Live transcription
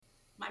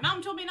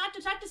mom told me not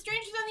to talk to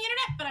strangers on the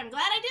internet, but I'm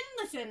glad I didn't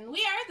listen. We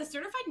are the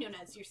Certified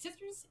Nunas, your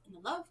sisters in the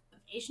love of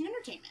Asian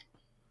entertainment.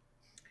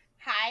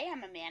 Hi,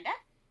 I'm Amanda.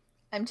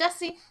 I'm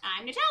Jessie.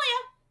 I'm Natalia.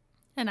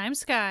 And I'm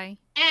Sky.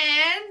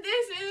 And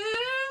this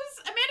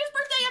is Amanda's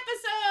birthday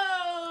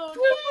episode!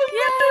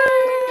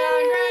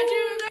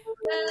 Congratulations!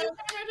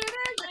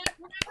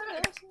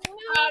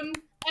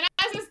 And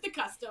as is the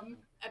custom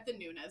at the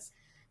Nunas,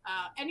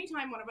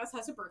 anytime one of us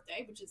has a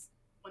birthday, which is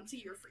once a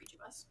year for each of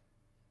us.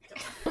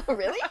 So.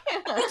 Really?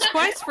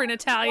 Twice for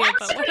Natalia.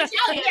 Twice for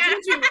Natalia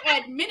due to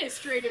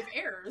administrative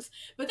errors,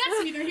 but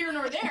that's neither here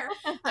nor there.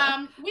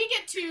 We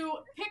get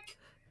to pick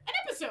an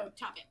episode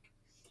topic.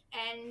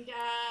 And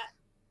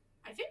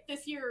I think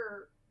this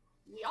year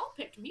we all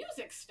picked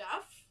music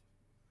stuff.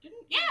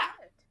 Yeah,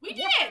 we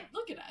did.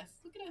 Look at us.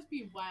 Look at us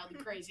being wild and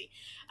crazy.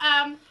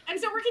 And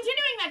so we're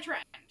continuing that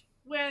trend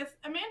with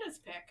Amanda's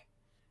pick.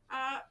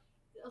 A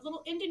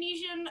little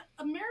Indonesian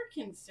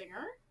American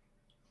singer,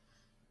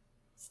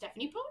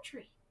 Stephanie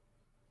Poetri.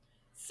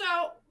 So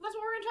that's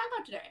what we're going to talk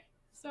about today.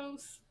 So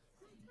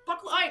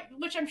buckle,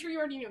 which I'm sure you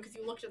already knew because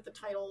you looked at the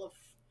title of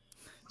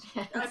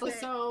the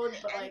episode.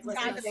 But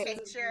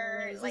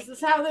like, this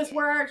is how this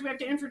works. We have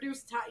to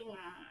introduce. Anyway,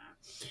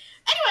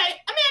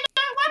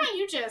 Amanda, why don't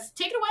you just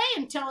take it away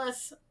and tell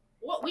us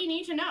what we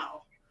need to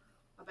know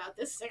about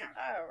this singer?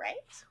 All right.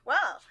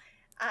 Well,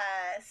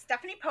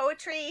 Stephanie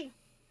Poetri.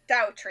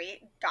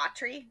 Daughtry.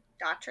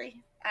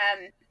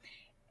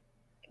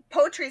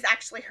 Poetri is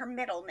actually her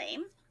middle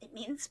name. It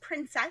means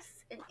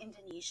princess in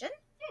Indonesian.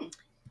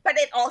 But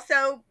it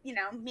also,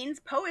 means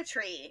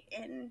poetry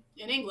in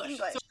English.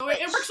 So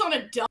it works on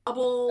a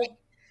double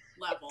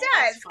level. It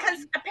does,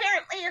 because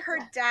apparently her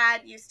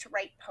dad used to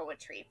write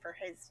poetry for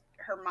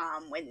her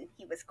mom when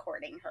he was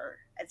courting her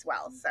as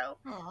well. So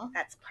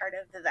that's part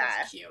of the...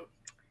 That's cute.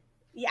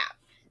 Yeah.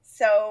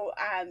 So,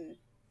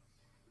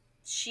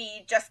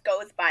 she just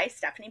goes by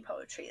Stephanie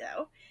Poetri,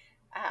 though.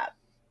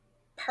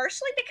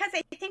 Partially because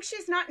I think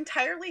she's not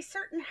entirely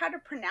certain how to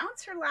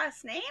pronounce her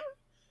last name.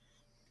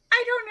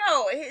 I don't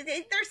know.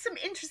 There's some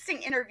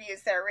interesting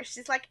interviews there where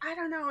she's like, I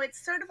don't know,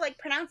 it's sort of like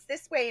pronounced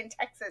this way in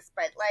Texas,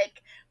 but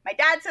like my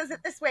dad says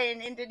it this way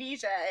in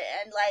Indonesia,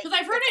 and like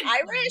I've heard it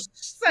Irish.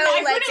 So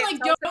I've like, heard it like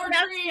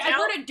Daughtry. I've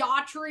heard it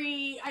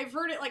Daughtry. I've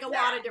heard it like a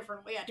lot of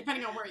different. Yeah,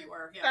 depending on where you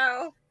were. Yeah.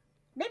 So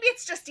maybe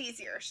it's just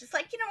easier. She's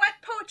like, you know what,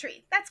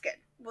 poetry. That's good.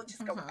 We'll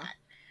just go with that.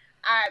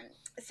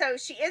 So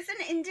she is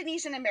an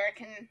Indonesian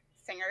American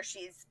singer.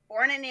 She's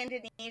born in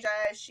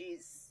Indonesia.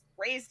 She's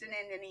raised in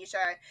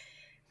Indonesia.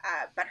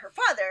 But her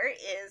father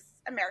is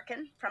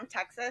American from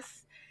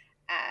Texas.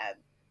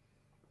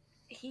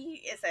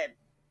 He is a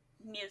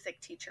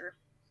music teacher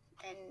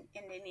in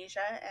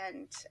Indonesia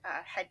and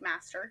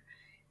headmaster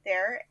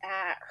there.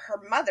 Her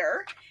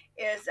mother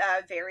is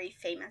a very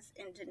famous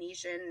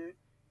Indonesian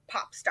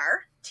pop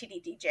star,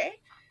 TD DJ.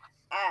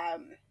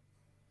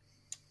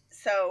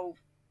 So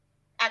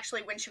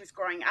actually when she was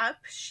growing up,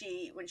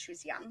 when she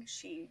was young,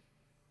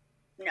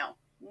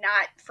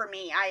 not for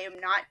me.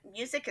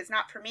 Music is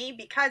not for me,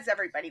 because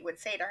everybody would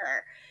say to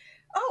her,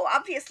 oh,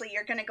 obviously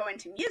you're going to go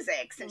into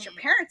music since your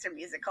parents are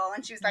musical.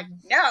 And she was like,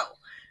 no,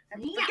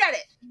 forget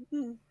it.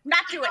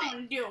 Not doing it.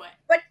 Don't do it.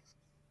 But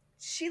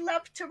she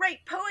loved to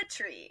write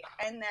poetry.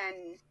 And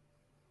then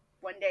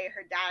one day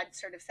her dad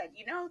sort of said,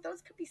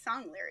 those could be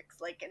song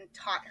lyrics, and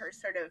taught her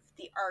sort of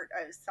the art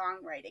of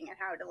songwriting and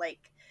how to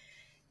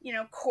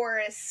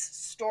chorus,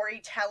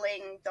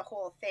 storytelling, the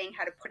whole thing,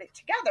 how to put it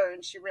together.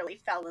 And she really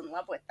fell in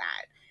love with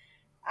that.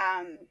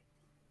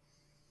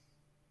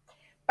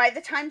 By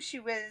the time she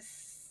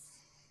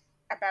was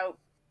about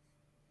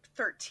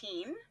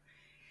 13,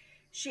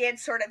 she had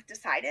sort of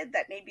decided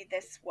that maybe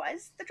this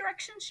was the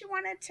direction she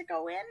wanted to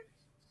go in.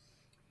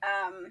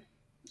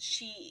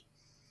 She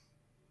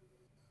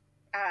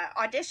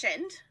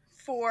auditioned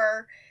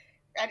for,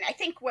 and I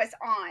think was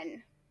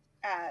on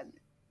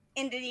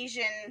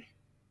Indonesian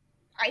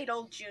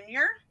Idol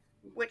Junior,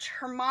 which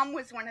her mom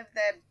was one of the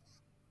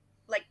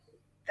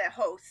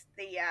hosts,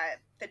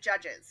 the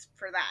judges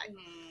for that.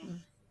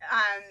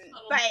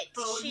 But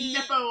she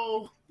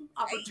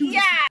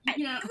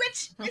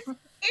which is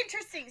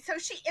interesting. So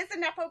she is a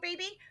Nepo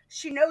baby.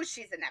 She knows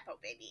she's a Nepo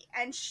baby,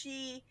 and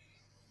she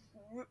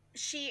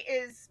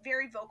is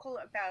very vocal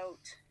about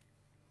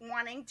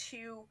wanting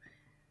to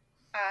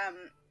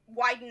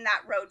widen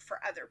that road for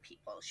other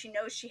people. She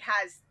knows she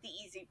has the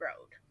easy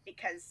road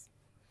because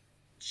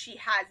she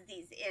has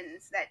these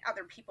ins that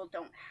other people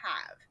don't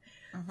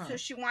have. So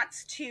she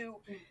wants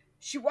to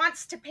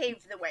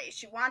pave the way.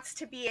 She wants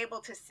to be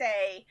able to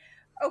say,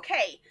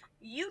 okay,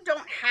 you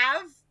don't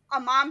have a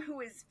mom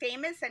who is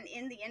famous and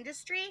in the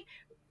industry.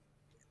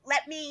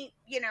 Let me,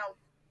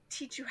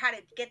 teach you how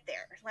to get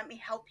there. Let me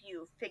help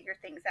you figure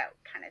things out,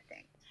 kind of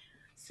thing.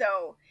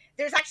 So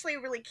there's actually a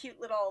really cute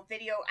little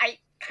video. I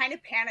kind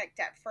of panicked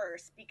at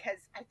first because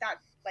I thought,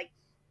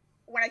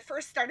 when I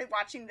first started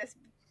watching this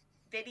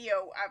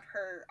video of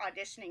her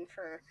auditioning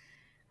for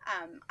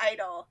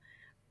Idol,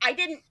 I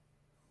didn't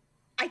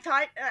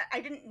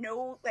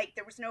know,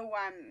 there was no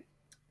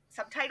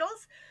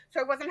subtitles, so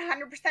I wasn't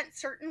 100%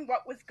 certain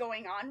what was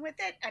going on with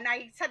it, and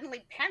I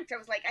suddenly panicked. I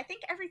was like, I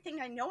think everything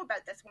I know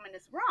about this woman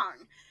is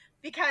wrong,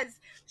 because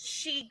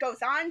she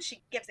goes on,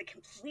 she gives a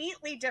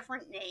completely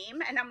different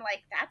name, and I'm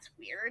like, that's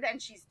weird.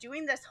 And she's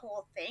doing this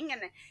whole thing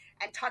and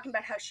talking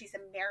about how she's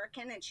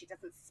American and she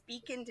doesn't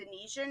speak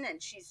Indonesian,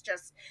 and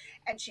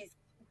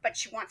but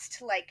she wants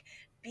to like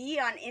be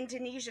on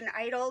Indonesian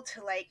Idol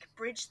to like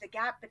bridge the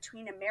gap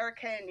between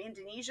America and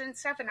Indonesia and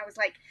stuff. And I was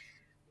like,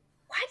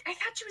 what? I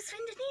thought she was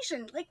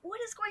Indonesian. Like, what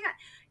is going on?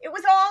 It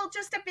was all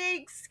just a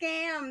big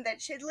scam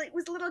it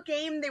was a little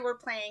game they were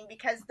playing,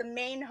 because the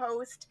main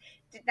host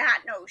did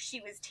not know she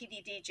was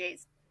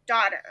TDDJ's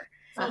daughter.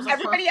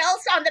 Everybody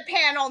else on the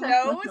panel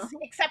knows,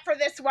 except for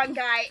this one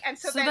guy. And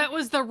so then, that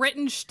was the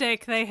written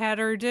shtick they had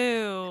her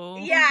do.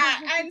 Yeah,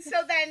 and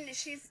so then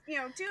she's,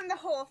 doing the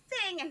whole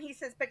thing, and he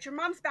says, but your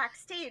mom's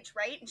backstage,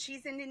 right? And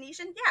she's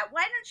Indonesian? Yeah,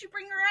 why don't you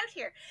bring her out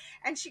here?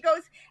 And she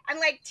goes, and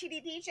like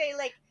TDDJ,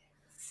 like,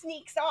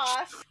 sneaks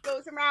off,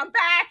 goes around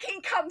back,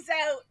 and comes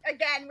out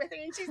again with her,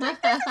 and she's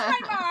like, this is my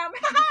mom,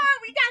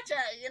 we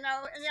gotcha, and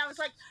I was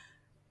like,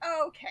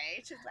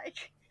 okay.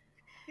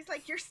 He's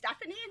like, you're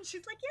Stephanie? And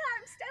she's like, yeah,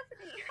 I'm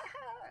Stephanie.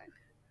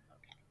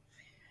 Okay.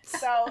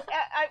 So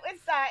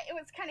it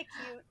was kind of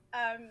cute.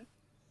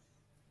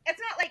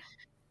 It's not like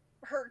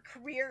her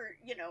career,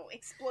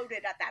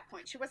 exploded at that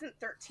point. She wasn't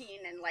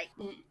 13 and like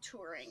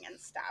touring and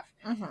stuff,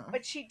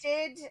 but she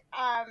did,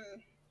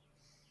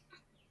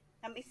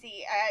 let me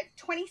see,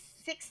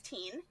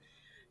 2016,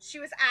 she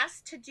was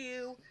asked to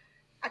do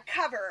a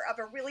cover of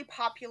a really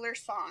popular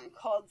song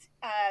called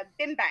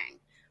Bim Bang,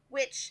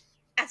 which,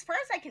 as far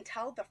as I can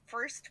tell, the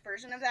first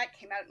version of that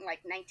came out in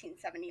like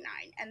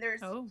 1979, and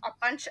there's a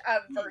bunch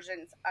of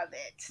versions of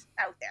it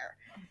out there.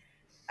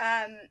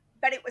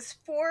 But it was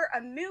for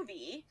a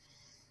movie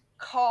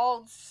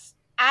called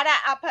Ada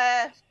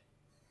Apa,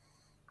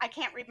 I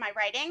can't read my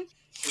writing,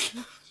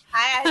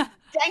 Dengan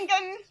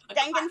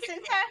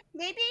Sinta,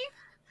 maybe?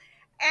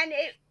 And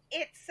it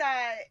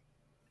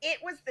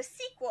was the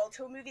sequel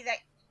to a movie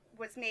that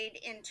was made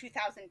in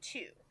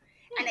 2002.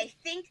 And I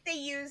think they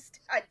used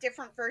a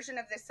different version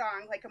of this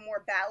song, like a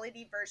more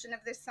ballady version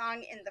of this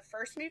song in the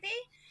first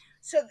movie.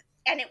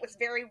 And it was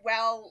very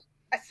well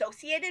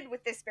associated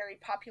with this very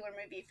popular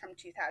movie from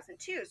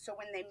 2002. So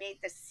when they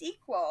made the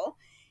sequel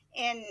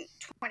in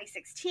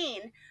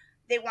 2016,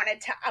 they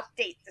wanted to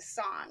update the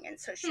song. And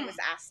so she was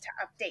asked to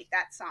update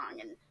that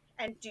song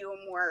and do a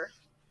more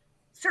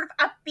sort of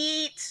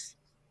upbeat,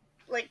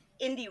 like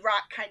indie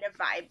rock kind of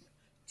vibe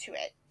to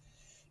it.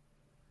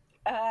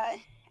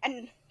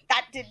 And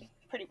that did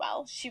pretty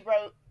well. She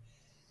wrote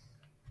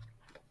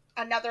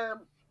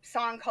another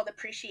song called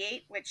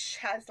Appreciate, which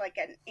has like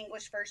an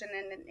English version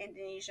and an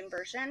Indonesian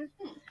version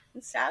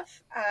and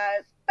stuff.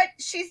 But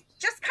she's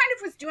just kind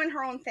of was doing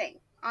her own thing,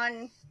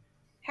 on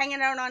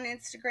hanging out on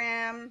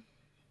Instagram,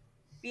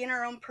 being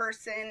her own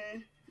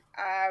person.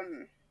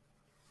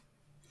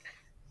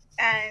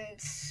 And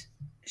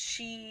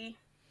she,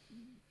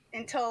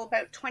 until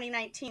about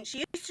 2019,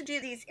 she used to do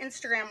these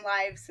Instagram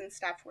lives and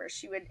stuff where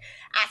she would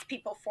ask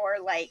people for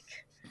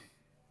like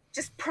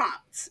just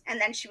prompts,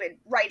 and then she would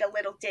write a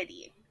little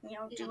ditty,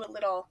 do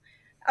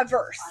a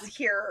verse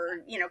here,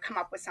 or come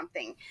up with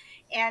something.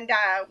 And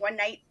one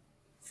night,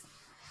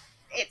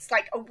 it's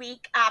like a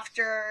week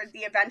after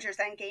the Avengers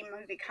Endgame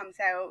movie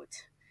comes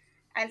out,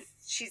 and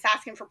she's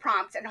asking for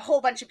prompts, and a whole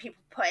bunch of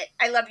people put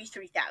I love you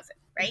 3000,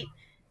 right?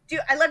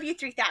 Do I love you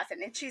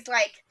 3000? And she's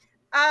like,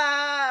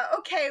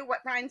 okay,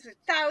 what rhymes with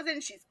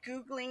 1,000? She's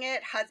Googling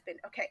it.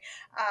 Husband. Okay.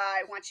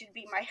 I want you to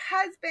be my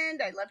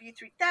husband. I love you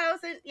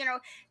 3,000.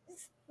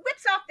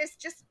 Whips off this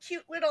just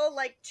cute little,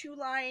 like,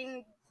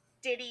 2-line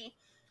ditty,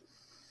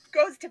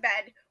 goes to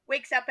bed,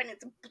 wakes up, and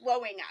it's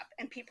blowing up.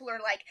 And people are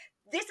like,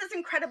 this is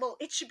incredible.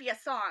 It should be a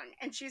song.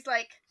 And she's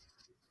like,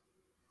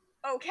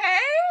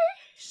 okay,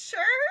 sure.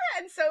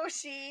 And so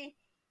she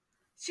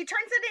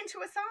turns it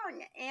into a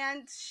song,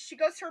 and she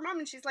goes to her mom,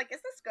 and she's like,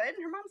 is this good?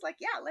 And her mom's like,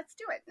 yeah, let's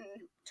do it.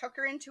 And took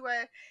her into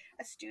a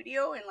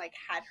studio and like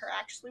had her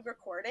actually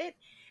record it.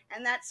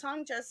 And that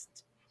song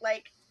just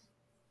like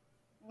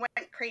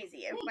went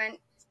crazy. It went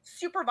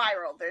super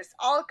viral. There's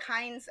all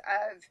kinds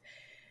of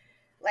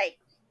like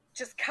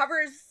just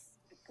covers.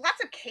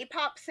 Lots of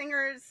K-pop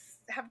singers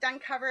have done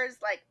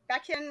covers. Like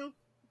Baekhyun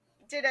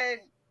did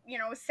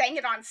sang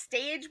it on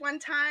stage one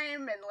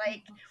time, and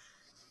like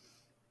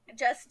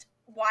just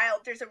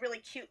wild. There's a really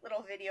cute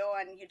little video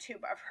on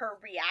YouTube of her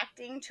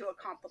reacting to a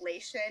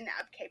compilation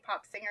of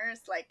K-pop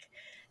singers like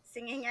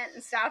singing it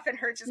and stuff, and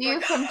her just you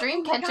going, from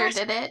Dreamcatcher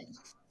did it.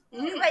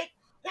 Like,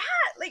 yeah,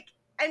 like,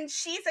 and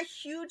she's a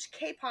huge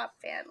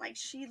K-pop fan. Like,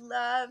 she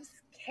loves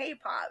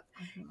K-pop.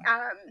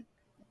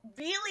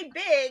 Really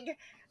big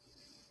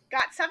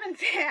GOT7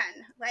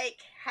 fan.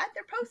 Like, had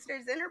their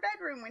posters in her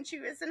bedroom when she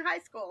was in high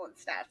school and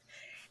stuff.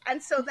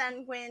 And so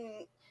then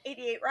when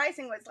 88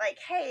 Rising was like,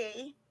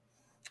 hey,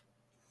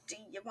 do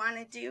you want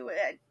to do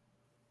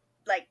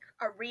like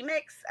a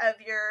remix of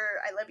your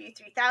I Love You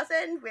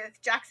 3000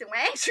 with Jackson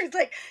Wang. She was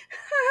like,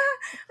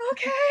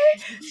 okay,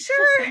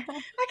 sure. I could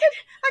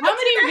How do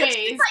that. many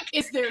She's ways like,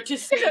 is there to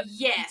say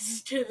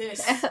yes to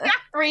this?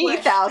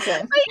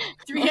 3,000.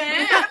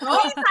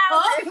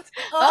 3,000.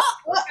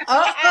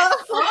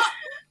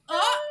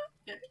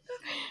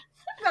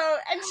 So,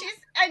 and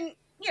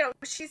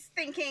she's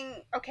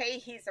thinking, okay,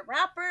 he's a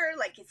rapper.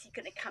 Like, is he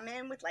going to come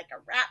in with like a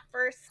rap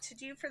verse to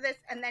do for this?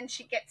 And then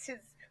she gets his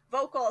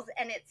vocals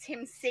and it's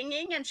him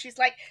singing. And she's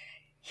like,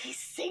 he's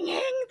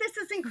singing? This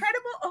is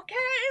incredible. Okay.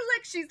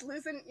 Like, she's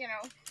losing,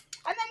 And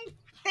then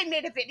they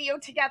made a video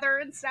together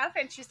and stuff.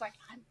 And she's like,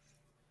 I'm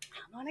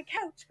on a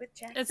couch with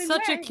Jackson. It's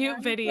such a Wang.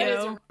 cute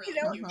video.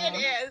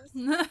 It is.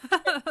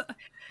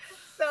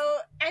 So,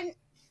 and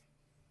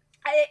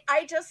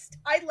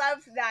I love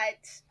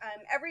that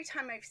every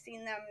time I've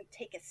seen them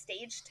take a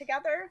stage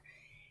together,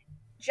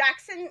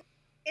 Jackson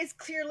is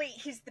clearly,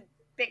 he's the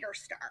bigger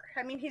star.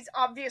 I mean, he's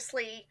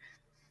obviously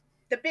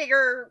the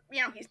bigger,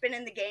 he's been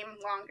in the game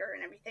longer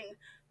and everything,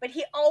 but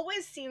he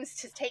always seems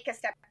to take a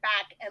step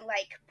back and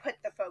like put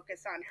the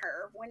focus on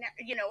her when,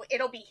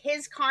 it'll be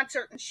his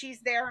concert and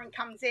she's there and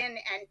comes in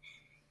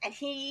and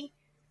he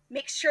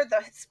makes sure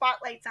the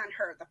spotlight's on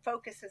her, the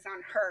focus is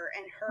on her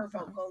and her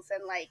vocals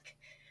and like,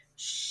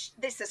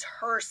 this is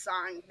her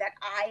song that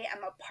I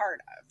am a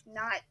part of,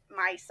 not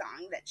my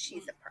song that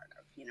she's a part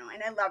of,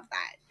 and I love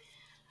that.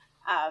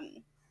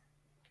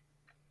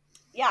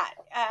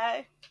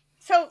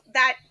 So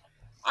that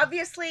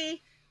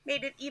obviously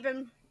made it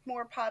even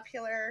more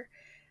popular.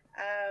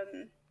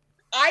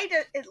 I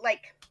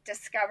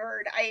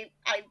discovered, I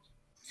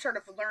sort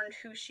of learned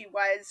who she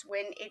was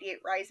when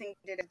 88 Rising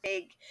did a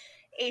big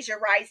Asia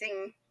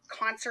Rising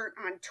concert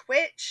on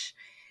Twitch,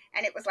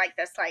 and it was like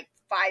this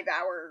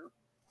 5-hour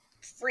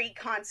free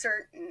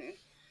concert and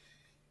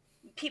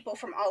people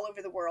from all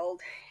over the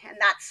world, and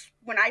that's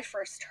when I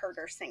first heard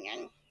her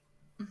singing.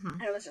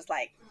 And it was just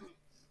like,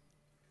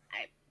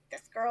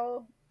 this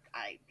girl,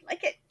 I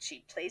like it.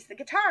 She plays the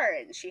guitar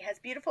and she has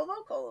beautiful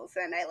vocals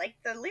and I like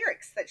the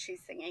lyrics that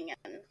she's singing,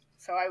 and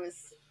so I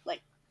was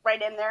like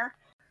right in there.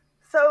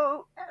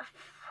 So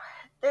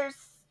there's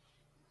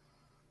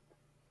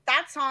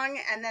that song,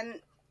 and then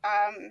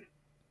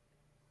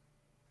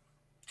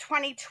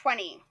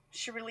 2020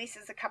 she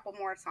releases a couple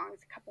more songs,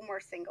 a couple more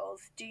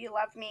singles, Do You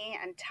Love Me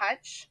and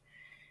Touch.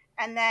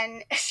 And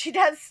then she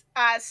does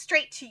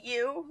Straight to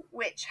You,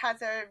 which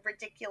has a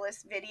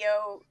ridiculous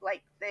video.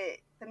 Like the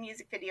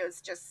music video is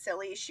just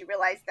silly. She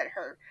realized that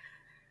her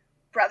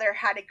brother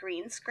had a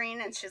green screen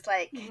and she's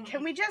like,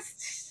 can we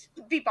just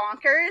be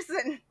bonkers?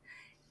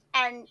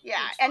 And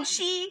yeah, and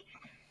she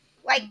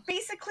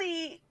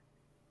basically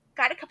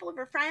got a couple of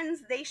her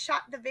friends. They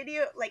shot the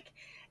video.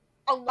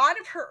 A lot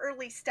of her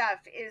early stuff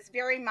is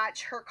very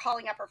much her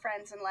calling up her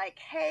friends and like,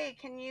 hey,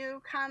 can you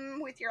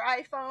come with your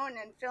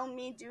iPhone and film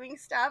me doing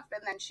stuff?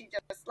 And then she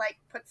just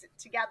puts it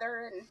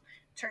together and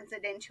turns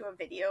it into a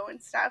video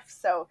and stuff.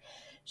 So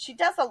she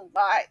does a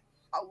lot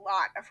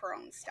of her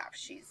own stuff.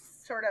 She's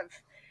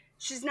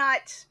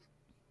not,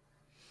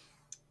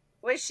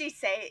 what does she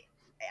say?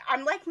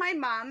 I'm like my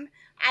mom.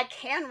 I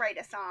can write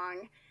a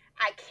song.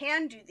 I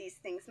can do these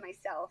things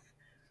myself.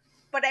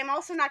 But I'm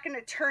also not going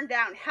to turn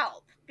down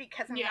help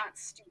because I'm not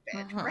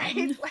stupid, right?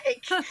 And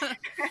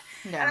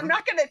I'm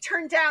not going to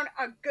turn down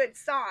a good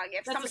song.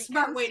 If that's somebody a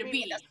smart comes way to to me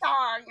be. with a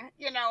song,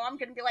 I'm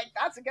going to be like,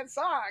 that's a good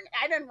song.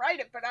 I didn't write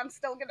it, but I'm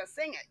still going to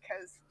sing it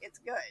because it's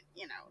good,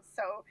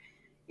 So,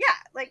 yeah,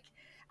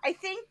 I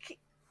think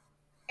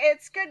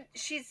it's good.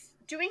 She's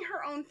doing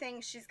her own thing.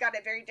 She's got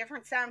a very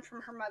different sound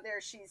from her mother.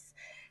 She's,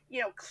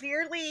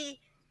 clearly,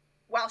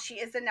 while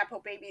she is a Nepo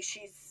baby,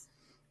 she's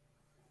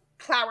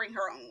plowing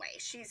her own way.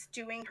 She's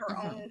doing her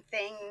own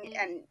thing,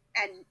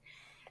 and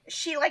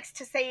she likes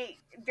to say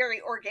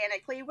very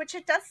organically, which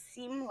it does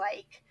seem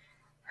like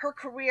her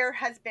career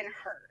has been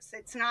hers.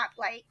 It's not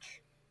like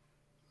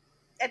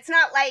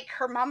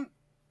her mom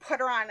put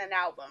her on an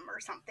album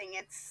or something.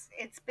 It's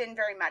been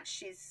very much,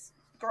 she's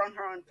grown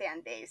her own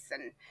fan base,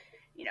 and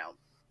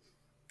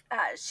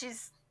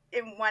she's,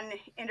 in one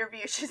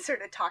interview, she's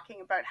sort of talking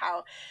about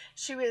how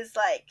she was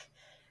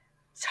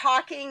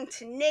talking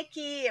to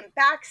Nikki and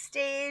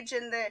backstage,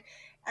 and the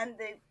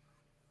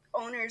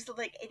owners of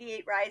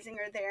 88 Rising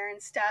are there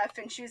and stuff,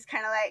 and she was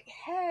kind of like,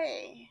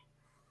 hey,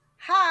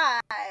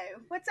 hi,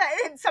 what's that?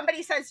 And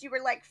somebody says, you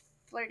were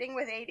flirting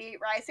with 88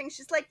 Rising.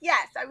 She's like,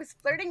 yes, I was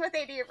flirting with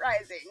 88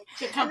 Rising.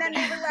 And then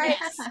they were like,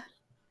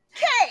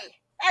 okay,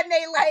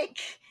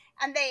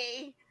 and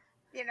they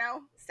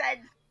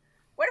said,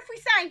 what if we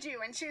signed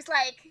you? And she was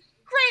like,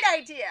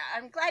 great idea.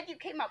 I'm glad you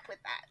came up with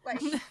that.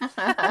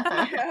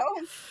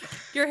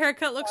 Your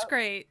haircut looks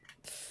great.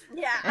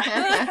 Yeah.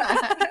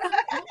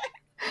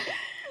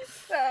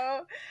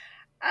 So,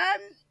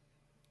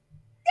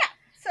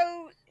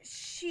 so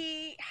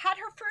she had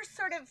her first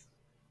sort of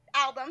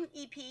album,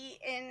 EP,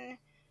 in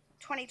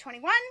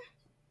 2021,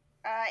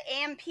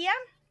 AM PM.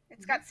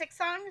 It's got 6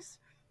 songs,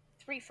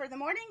 3 for the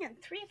morning and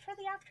 3 for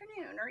the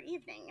afternoon or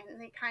evening. And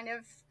they kind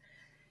of,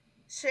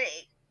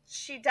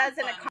 she does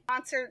in a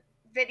concert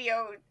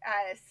video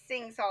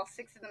sings all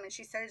 6 of them, and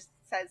she says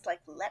like,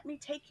 let me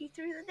take you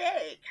through the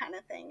day kind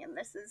of thing, and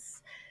this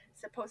is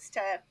supposed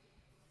to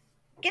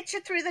get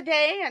you through the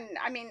day, and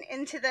I mean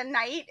into the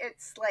night.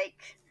 It's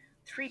like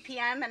 3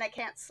 p.m. and I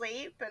can't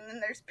sleep, and then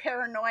there's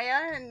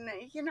paranoia, and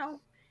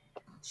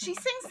she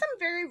sings some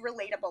very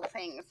relatable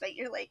things that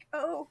you're like,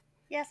 oh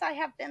yes, I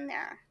have been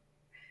there.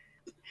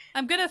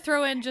 I'm gonna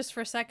throw in just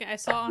for a second, I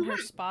saw on her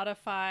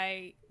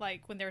Spotify,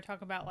 like when they were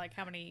talking about like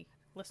how many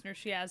listeners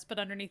she has, but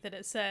underneath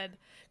it said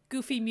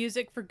goofy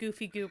music for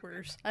goofy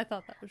goobers. I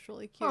thought that was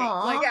really cute.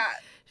 Aww. Like,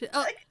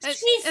 yeah,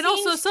 and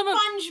also some of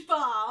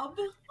SpongeBob.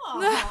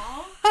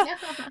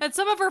 And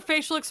some of her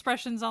facial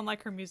expressions on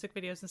like her music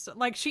videos and stuff.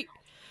 Like she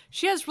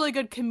has really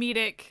good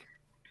comedic,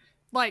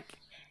 like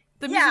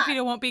the music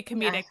video won't be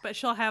comedic, but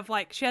she'll have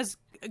like, she has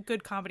a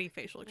good comedy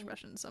facial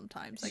expressions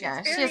sometimes. Like,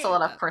 yeah, she has a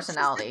lot of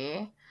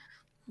personality.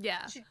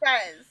 Yeah, she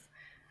does.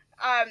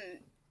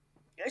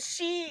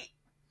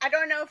 I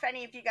don't know if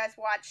any of you guys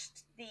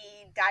watched the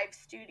Dive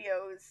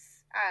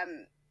Studios.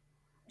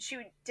 She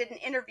did an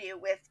interview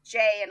with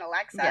Jay and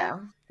Alexa.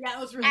 Yeah, it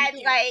was really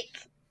cute.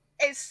 Like,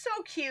 it's so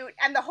cute.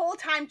 And the whole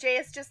time Jay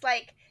is just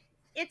like,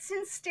 it's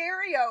in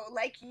stereo.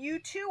 Like, you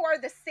two are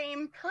the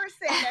same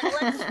person. And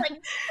Alexa's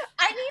like,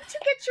 I need to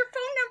get your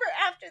phone number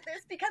after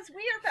this because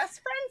we are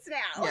best friends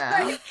now.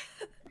 Yeah.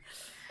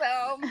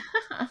 So,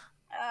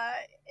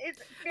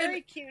 it's very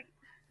cute.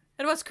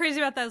 And what's crazy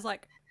about that is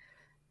like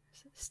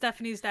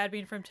Stephanie's dad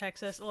being from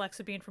Texas,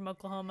 Alexa being from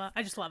Oklahoma.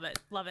 I just love it.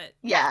 Love it.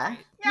 Yeah.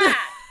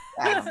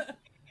 Yeah.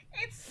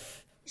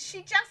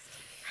 She just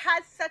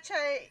has such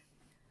a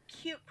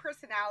cute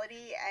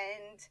personality,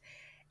 and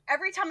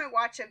every time I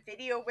watch a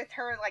video with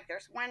her, like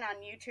there's one on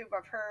YouTube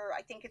of her,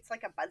 I think it's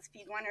like a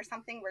BuzzFeed one or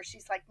something, where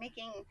she's like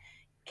making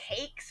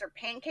cakes or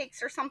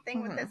pancakes or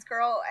something with this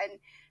girl, and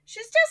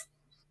she's just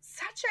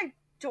such a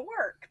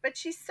dork, but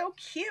she's so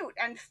cute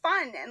and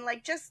fun, and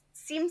like just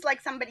seems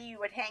like somebody you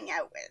would hang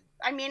out with.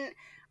 I mean,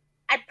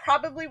 I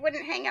probably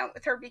wouldn't hang out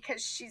with her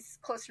because she's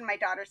closer to my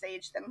daughter's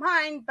age than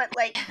mine, but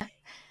like,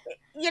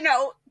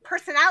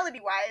 personality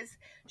wise,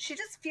 she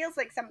just feels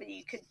like somebody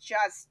you could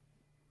just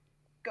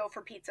go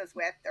for pizzas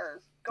with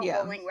or go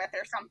bowling with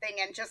or something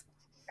and just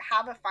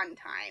have a fun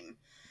time.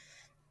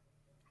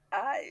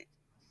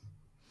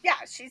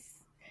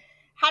 She's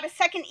had a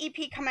second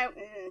EP come out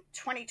in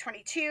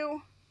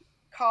 2022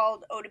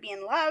 called Oh to Be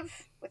in Love,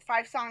 with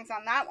 5 songs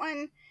on that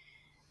one.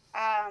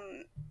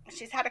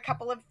 She's had a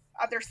couple of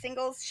other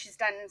singles. She's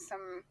done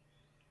some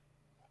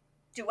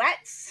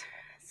duets,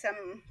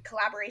 some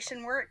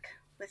collaboration work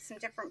with some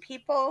different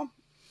people.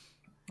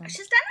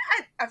 She's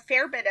done a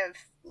fair bit of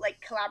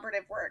like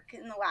collaborative work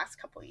in the last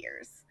couple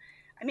years.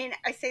 I mean,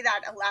 I say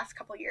that a last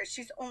couple years.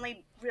 She's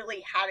only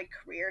really had a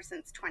career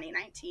since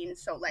 2019,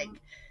 so like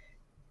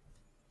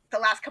the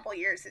last couple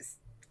years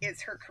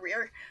is her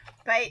career.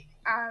 But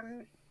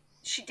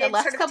she did the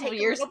last sort of couple take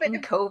years a little bit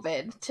in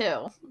COVID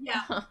too.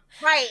 Yeah.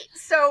 Right.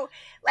 So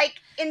like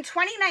in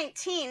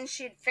 2019,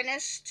 she had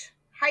finished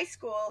high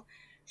school.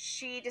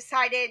 She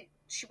decided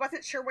she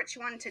wasn't sure what she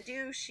wanted to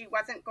do. She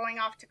wasn't going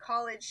off to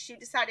college. She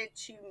decided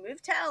to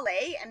move to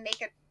LA and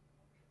make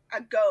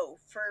a go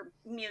for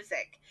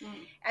music.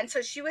 And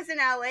so she was in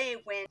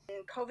LA when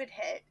COVID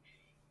hit,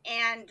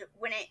 and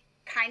when it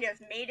kind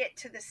of made it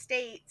to the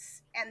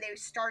States and they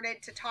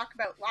started to talk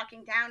about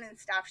locking down and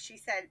stuff, she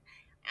said,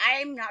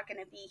 I'm not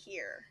going to be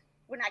here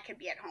when I could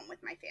be at home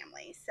with my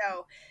family.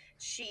 So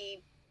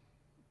she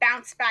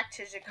bounced back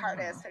to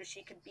Jakarta so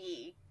she could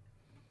be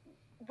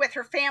with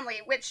her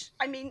family, which,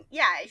 I mean,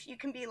 yeah, if you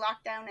can be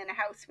locked down in a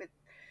house with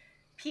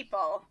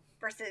people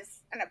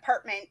versus an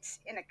apartment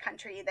in a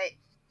country that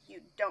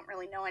you don't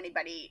really know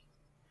anybody,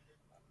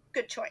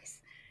 good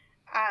choice.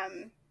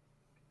 And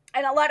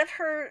a lot of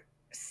her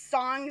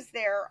songs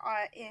there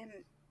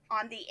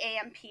on the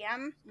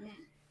AM/PM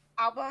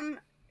album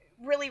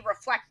really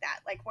reflect that.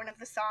 Like, one of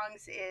the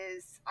songs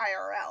is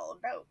IRL,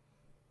 about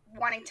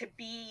wanting to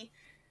be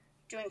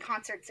doing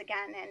concerts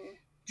again and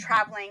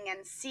traveling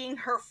and seeing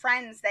her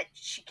friends that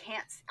she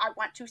can't. I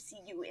want to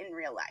see you in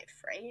real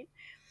life, right?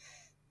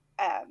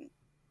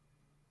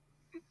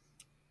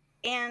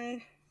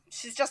 And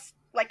she's just,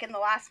 like, in the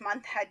last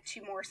month had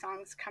 2 more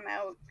songs come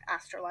out,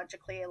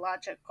 Astrologically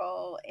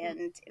Illogical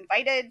and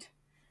Invited.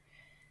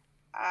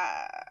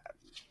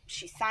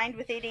 She signed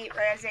with 88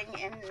 Rising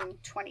in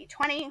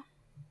 2020.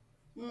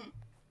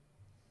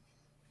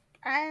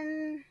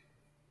 And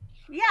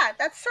yeah,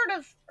 that's sort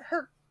of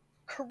her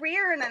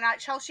career in a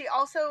nutshell. She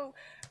also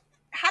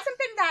hasn't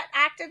been that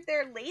active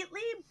there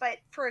lately, but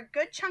for a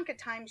good chunk of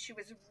time she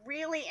was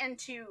really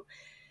into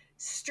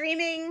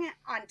streaming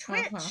on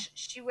Twitch.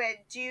 She would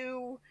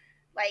do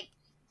like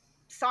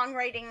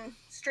songwriting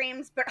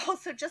streams, but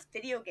also just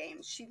video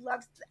games. She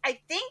loves, I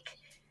think,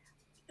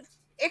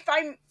 if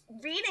I'm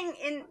reading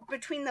in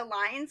between the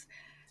lines,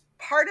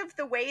 part of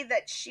the way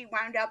that she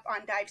wound up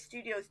on Dive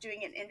Studios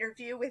doing an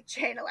interview with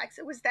Jay and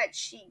Alexa was that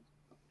she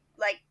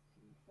like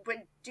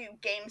would do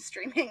game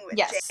streaming with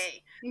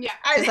Jay. Yeah,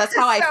 because that's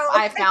how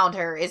I found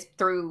her, is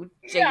through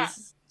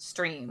Jay's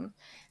stream.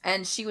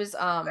 And she was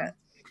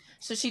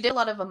So she did a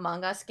lot of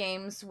Among Us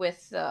games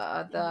with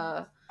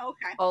the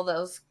all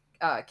those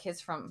kids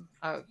from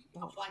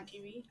Offline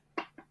TV.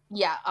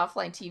 Yeah,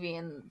 Offline TV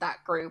in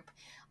that group.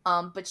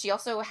 But she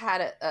also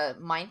had a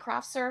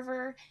Minecraft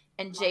server,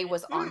 and Jay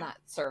was on that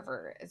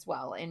server as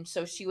well. And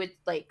so she would,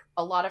 like,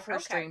 a lot of her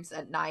streams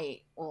at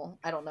night. Well,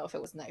 I don't know if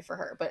it was night for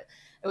her, but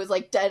it was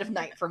like dead of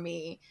night for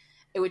me.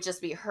 It would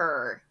just be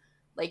her,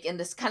 like, in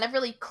this kind of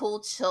really cool,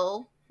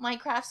 chill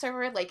Minecraft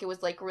server. Like, it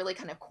was like really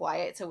kind of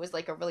quiet. So it was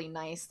like a really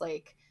nice,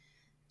 like,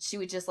 she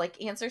would just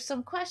like answer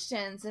some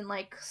questions and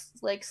like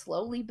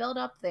slowly build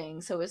up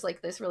things. So it was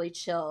like this really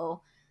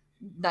chill,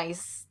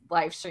 nice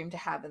live stream to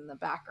have in the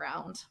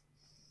background.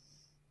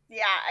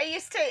 Yeah, I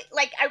used to,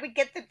 like, I would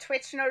get the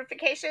Twitch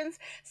notifications,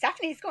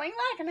 Stephanie's going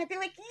live, and I'd be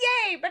like,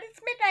 yay, but it's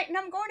midnight and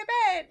I'm going to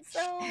bed,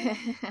 so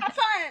have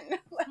fun.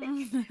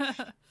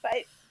 Like,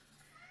 but,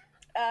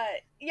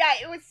 yeah,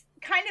 it was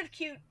kind of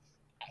cute.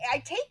 I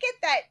take it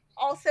that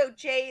also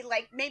Jay,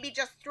 like, maybe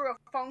just through a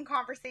phone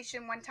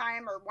conversation one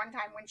time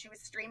when she was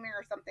streaming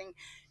or something,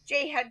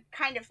 Jay had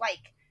kind of,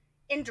 like,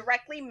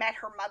 indirectly met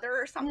her mother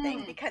or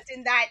something, because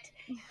in that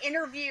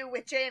interview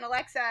with Jay and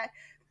Alexa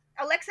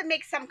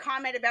makes some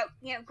comment about,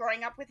 you know,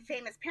 growing up with a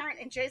famous parent,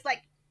 and Jay's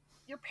like,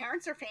 your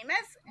parents are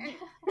famous? And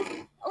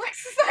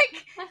Alexa's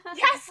like,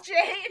 yes, Jay.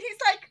 And he's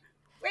like,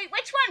 wait,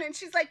 which one? And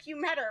she's like, you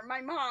met her,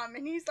 my mom.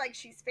 And he's like,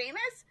 she's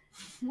famous?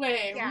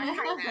 Wait. Yeah,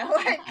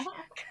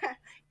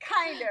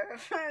 kind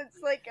of.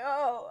 It's like,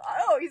 oh,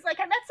 he's like,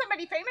 I met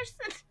somebody famous.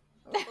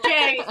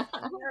 Jay,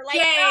 like,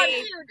 Jay, oh,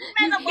 dude,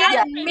 you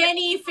met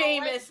many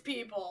famous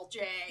people,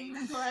 Jay.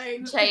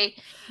 Like, Jay,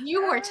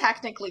 you were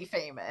technically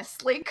famous.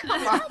 Like,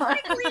 come on.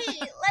 Technically,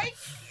 like,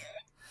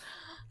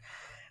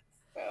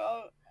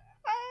 so,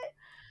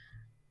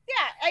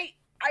 yeah,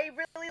 I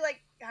really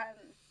like,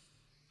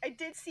 I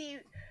did see,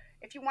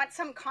 if you want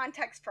some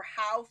context for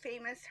how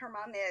famous her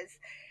mom is,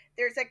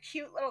 there's a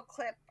cute little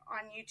clip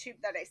on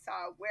YouTube that I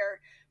saw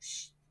where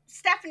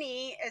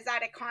Stephanie is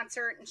at a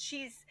concert and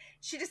she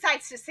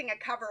decides to sing a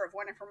cover of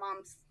one of her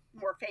mom's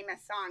more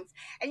famous songs,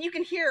 and you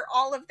can hear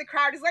all of the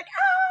crowd is like,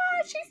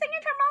 she's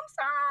singing her mom's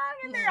song,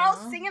 and they're all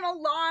singing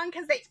along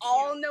because they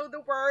all know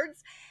the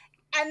words.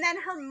 And then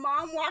her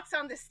mom walks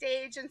on the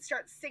stage and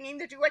starts singing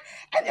the duet,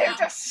 and they're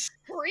just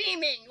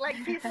screaming,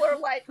 like people are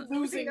like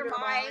losing their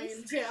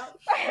minds. Yeah.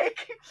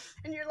 Like,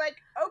 and you're like,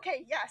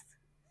 okay, yes,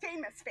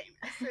 famous.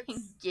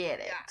 It's, get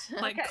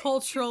it. Like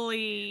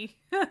culturally,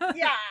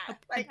 yeah,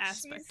 like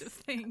aspect of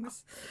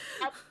things.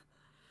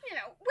 You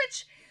know,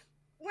 which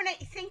when I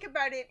think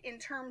about it in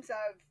terms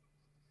of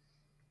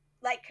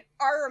like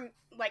our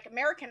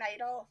American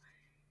Idol,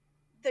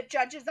 the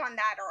judges on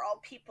that are all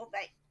people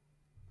that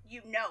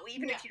you know,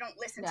 even if you don't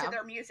listen to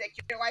their music,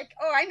 you're like,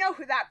 oh, I know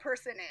who that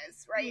person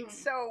is, right?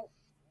 So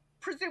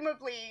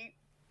presumably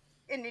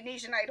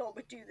Indonesian Idol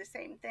would do the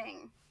same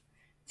thing.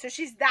 So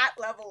she's that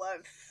level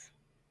of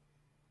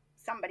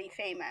somebody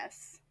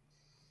famous.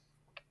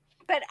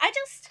 But I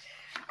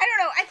don't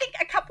know, I think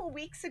a couple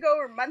weeks ago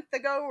or a month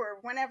ago or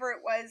whenever it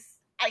was,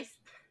 I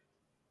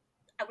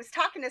was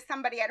talking to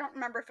somebody, I don't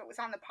remember if it was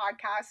on the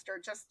podcast or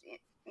just,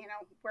 you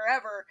know,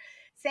 wherever,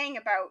 saying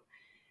about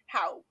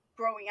how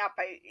growing up,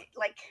 I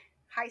like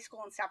high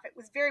school and stuff, it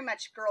was very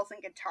much girls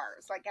and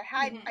guitars. Like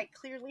I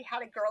clearly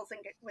had a girls and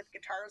with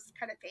guitars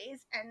kind of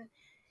phase, and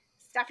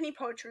Stephanie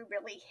Poetri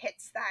really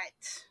hits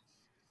that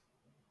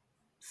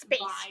space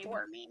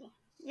for me.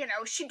 You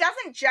know, she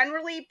doesn't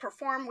generally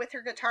perform with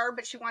her guitar,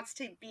 but she wants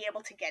to be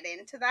able to get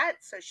into that,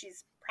 so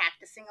she's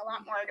practicing a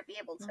lot more to be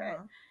able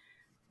to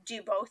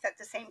do both at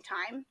the same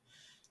time.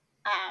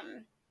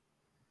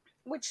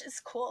 Which is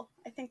cool.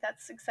 I think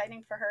that's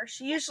exciting for her.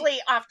 She usually,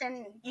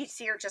 often, you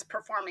see her just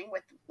performing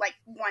with, like,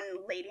 one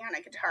lady on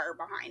a guitar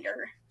behind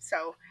her.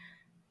 So,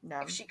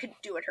 if she could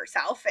do it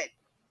herself, it,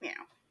 you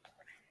know,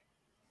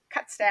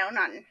 cuts down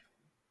on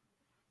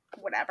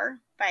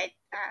whatever. But,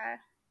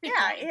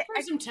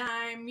 for some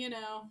time, you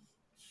know.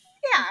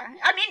 Yeah.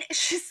 I mean,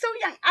 she's so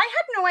young. I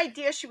had no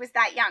idea she was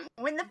that young.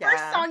 When the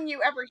first song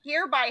you ever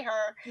hear by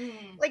her,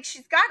 like,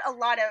 she's got a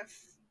lot of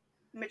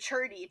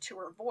maturity to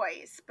her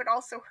voice, but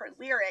also her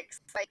lyrics.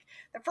 Like,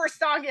 the first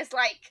song is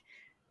like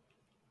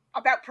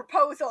about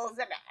proposals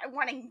and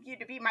wanting you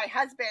to be my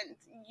husband.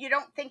 You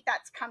don't think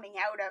that's coming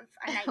out of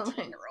a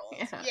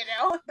 19-year-old, you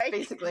know? Like,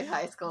 basically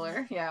high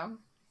schooler, yeah.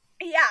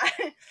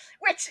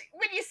 Which,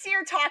 when you see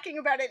her talking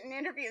about it in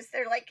interviews,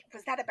 they're like,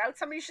 was that about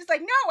somebody? She's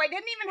like, no, I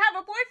didn't even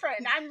have a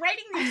boyfriend. I'm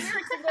writing these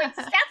lyrics and going,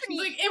 Stephanie,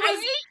 like, I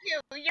hate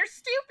you. You're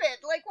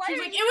stupid. Like, why? She's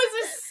like, it was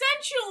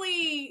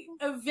essentially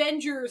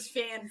Avengers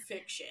fan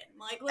fiction.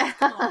 Like, let's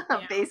come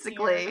on,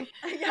 basically.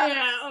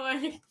 Yeah.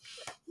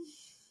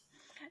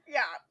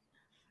 Yeah.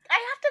 I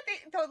have to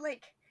think, though,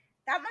 like,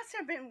 that must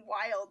have been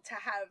wild to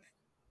have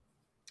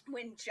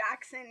when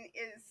Jackson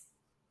is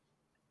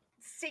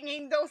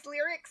singing those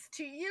lyrics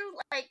to you.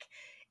 Like,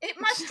 it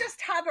must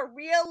just have a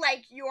real,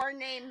 like, your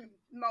name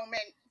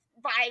moment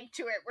vibe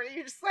to it where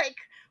you're just like,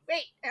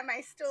 wait, am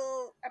I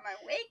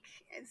awake?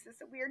 Is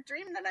this a weird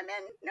dream that I'm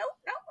in? Nope,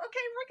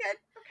 okay, we're good.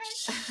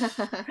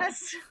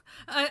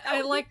 Okay.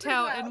 I liked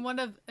how in one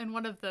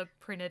of the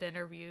printed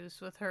interviews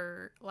with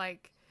her,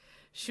 like,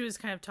 she was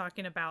kind of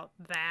talking about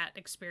that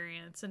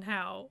experience and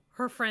how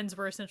her friends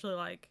were essentially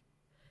like,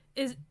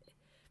 is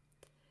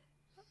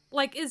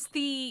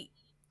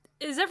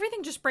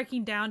everything just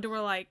breaking down to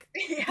where, like,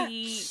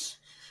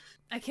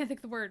 I can't think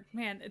of the word,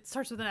 man, it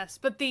starts with an S,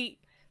 but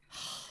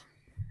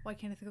why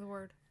can't I think of the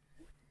word?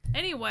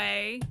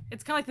 Anyway,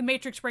 it's kind of like the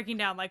Matrix breaking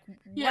down, like,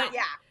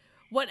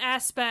 what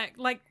aspect,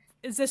 like,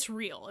 is this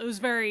real? It was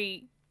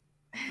very,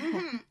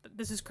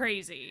 this is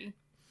crazy.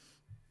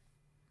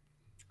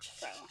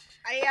 So,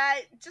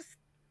 I just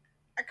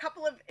a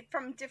couple of,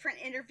 from different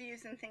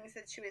interviews and things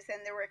that she was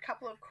in, there were a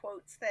couple of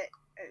quotes that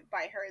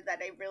by her that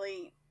I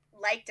really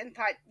liked and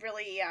thought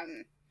really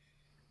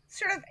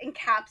sort of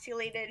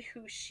encapsulated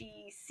who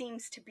she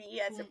seems to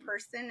be as a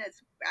person,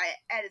 as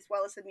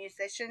well as a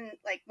musician.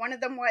 Like, one of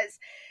them was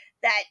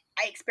that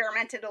I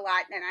experimented a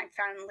lot, and I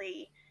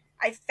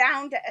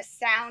found a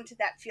sound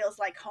that feels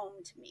like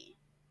home to me,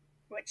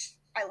 which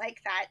I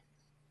like that.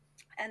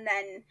 And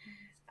then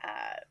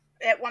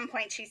at one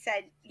point she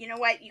said, you know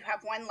what, you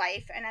have one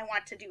life, and I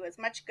want to do as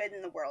much good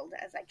in the world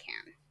as I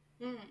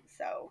can.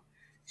 So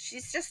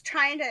she's just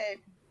trying to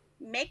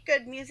make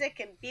good music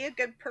and be a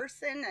good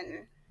person,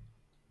 and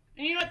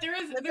you know what, there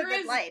is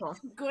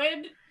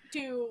good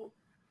to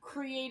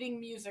creating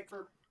music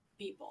for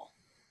people.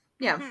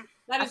 Yeah.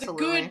 That is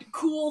absolutely a good,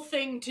 cool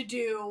thing to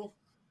do.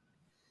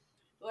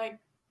 Like,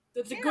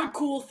 that's a good,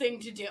 cool thing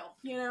to do,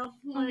 you know?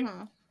 Like,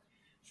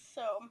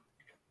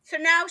 So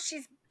now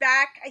she's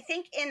back, I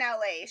think, in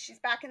LA. She's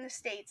back in the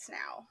States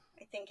now,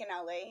 I think, in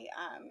LA,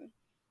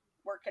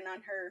 working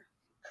on her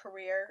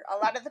career. A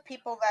lot of the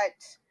people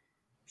that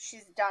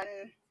she's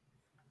done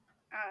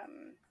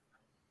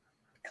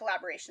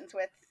collaborations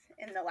with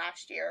in the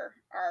last year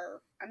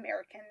are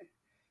American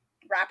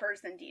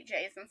rappers and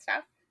DJs and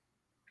stuff.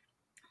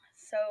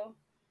 So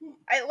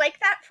I like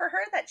that for her,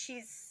 that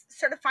she's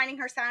sort of finding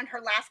her sound. Her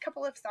last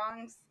couple of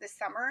songs this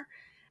summer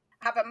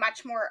have a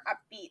much more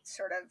upbeat,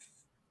 sort of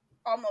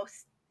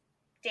almost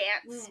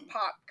dance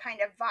pop kind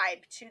of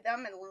vibe to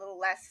them, and a little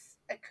less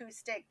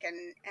acoustic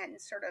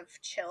and sort of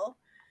chill.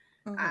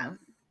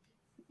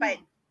 But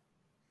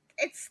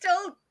it's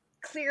still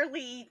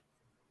clearly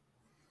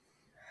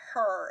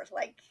her.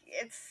 Like,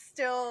 it's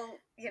still,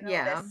 you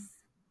know,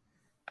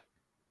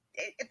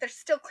 they're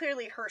still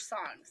clearly her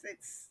songs.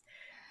 It's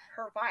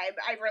her vibe.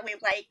 I really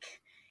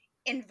like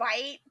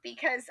Invite,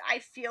 because I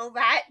feel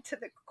that to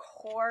the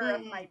core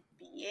of my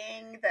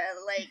being.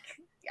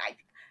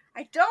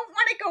 I don't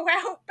want to go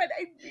out, but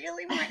I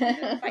really want you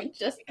to invite me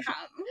to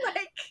come.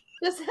 Like,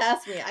 just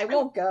ask me. I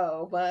won't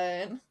go,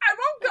 but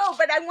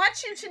I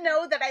want you to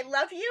know that I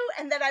love you,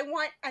 and that I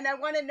want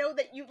to know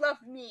that you love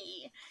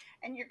me,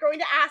 and you're going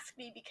to ask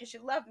me because you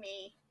love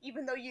me,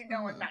 even though you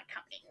know I'm not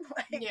coming.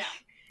 Like,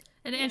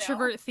 an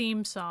introvert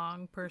theme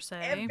song, per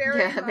se.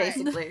 Very much.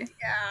 Basically.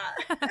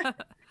 Yeah.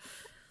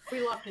 We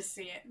love to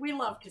see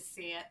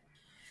it.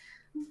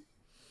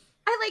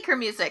 I like her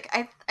music.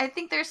 I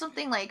think there's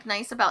something, like,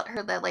 nice about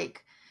her that,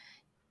 like,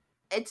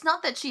 it's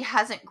not that she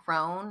hasn't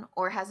grown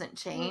or hasn't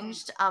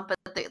changed, but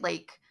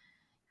like,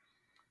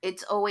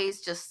 it's always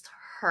just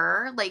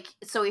her. Like,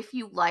 so if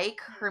you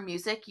like her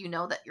music, you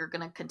know that you're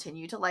gonna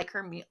continue to like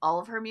her all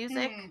of her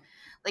music.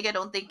 Like, I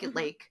don't think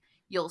like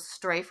you'll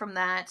stray from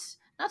that.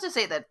 Not to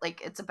say that,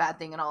 like, it's a bad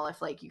thing at all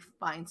if, like, you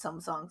find some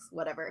songs,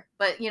 whatever.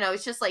 But, you know,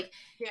 it's just like,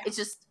 it's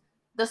just,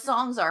 the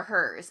songs are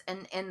hers,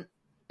 and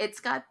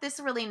it's got this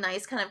really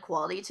nice kind of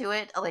quality to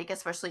it, like,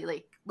 especially,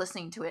 like,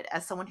 listening to it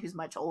as someone who's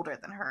much older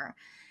than her.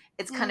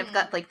 It's kind of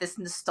got, like, this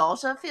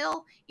nostalgia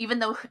feel, even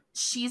though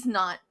she's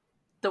not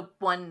the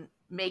one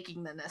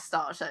making the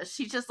nostalgia.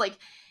 She just, like,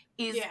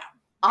 is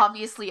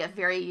obviously a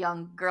very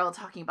young girl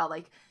talking about,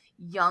 like,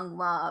 young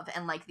love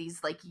and, like,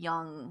 these, like,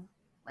 young,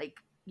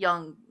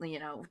 you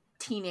know,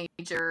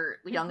 teenager,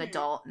 young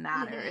adult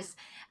matters,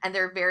 and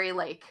they're very,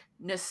 like,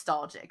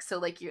 nostalgic. So,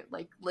 like, you're,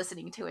 like,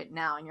 listening to it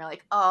now and you're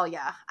like, oh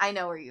yeah, I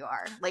know where you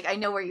are. Like, I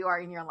know where you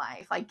are in your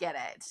life. I get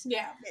it.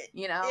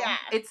 You know,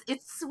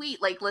 it's sweet,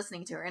 like,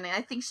 listening to her, and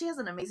I think she has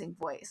an amazing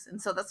voice,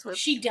 and so that's what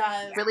she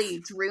does really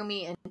drew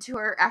me into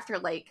her after,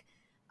 like,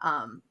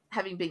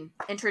 having been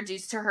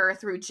introduced to her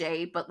through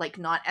Jay, but, like,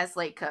 not as,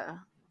 like,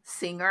 a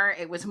singer.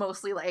 It was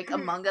mostly, like,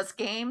 Among Us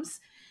games.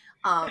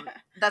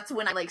 That's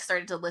when I, like,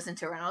 started to listen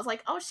to her, and I was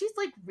like, oh, she's,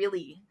 like,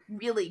 really,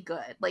 really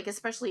good. Like,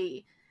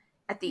 especially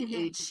at the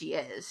age she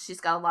is. She's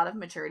got a lot of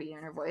maturity in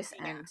her voice,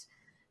 and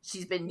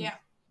she's been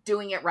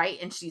doing it right,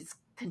 and she's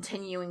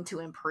continuing to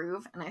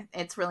improve, and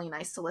it's really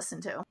nice to listen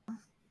to.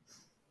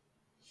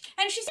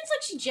 And she seems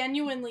like she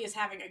genuinely is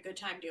having a good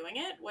time doing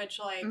it, which,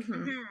 like,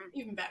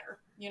 even better,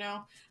 you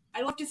know?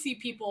 I love to see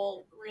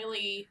people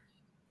really,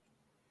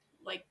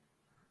 like,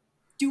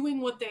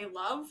 doing what they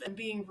love and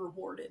being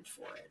rewarded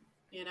for it,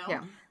 you know?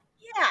 Yeah.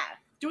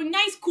 Doing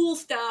nice, cool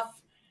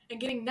stuff and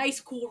getting nice,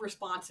 cool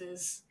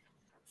responses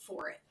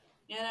for it,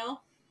 you know?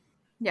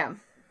 Yeah.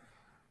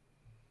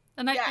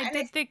 And I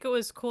did think it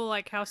was cool,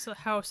 like how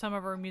some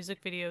of her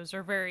music videos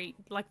are very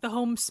like the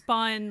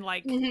homespun,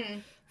 like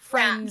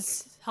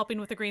friends helping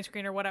with the green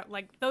screen or whatever,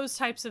 like those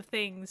types of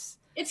things.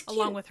 It's cute.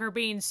 Along with her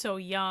being so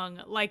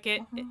young, like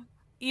it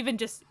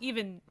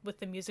even with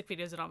the music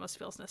videos, it almost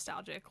feels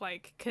nostalgic,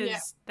 like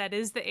because that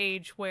is the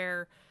age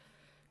where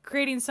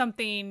creating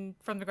something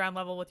from the ground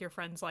level with your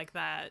friends like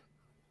that.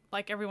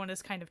 Like, everyone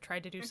has kind of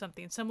tried to do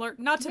something similar.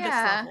 Not to this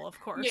level, of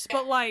course,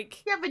 but,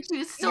 like... Yeah, but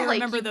you still, you like,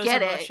 remember you those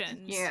get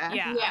emotions. It.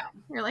 Yeah.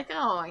 You're like,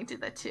 oh, I did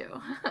that too.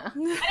 And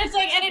it's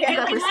like, and it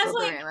has,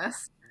 like...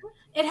 This.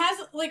 It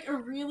has, like, a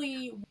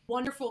really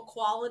wonderful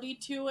quality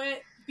to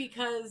it,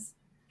 because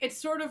it's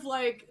sort of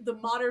like the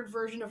modern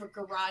version of a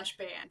garage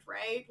band,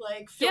 right?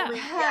 Like,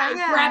 filming,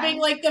 grabbing,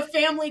 like, the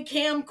family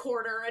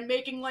camcorder and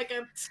making, like,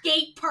 a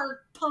skate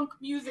park punk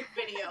music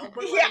video.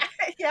 But,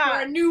 like,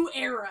 for a new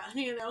era,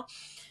 you know?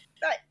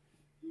 But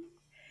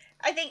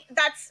I think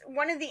that's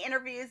one of the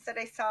interviews that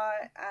I saw.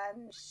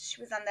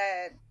 She was on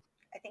the,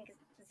 I think,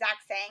 Zach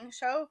Sang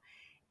show.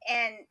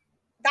 And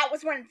that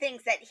was one of the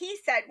things that he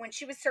said when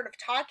she was sort of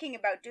talking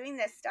about doing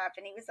this stuff.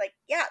 And he was like,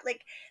 yeah,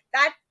 like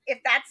that, if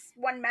that's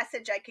one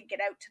message I could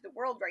get out to the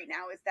world right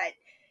now, is that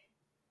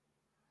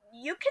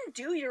you can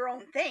do your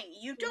own thing.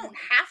 You don't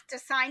have to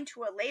sign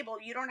to a label.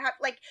 You don't have,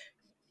 like,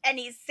 and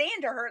he's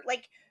saying to her,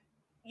 like,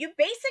 you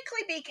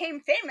basically became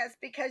famous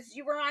because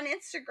you were on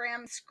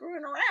Instagram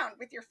screwing around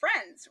with your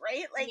friends,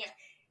 right? Like,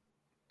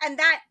 and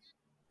that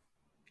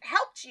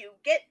helped you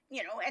get,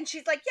 you know, and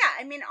she's like, yeah,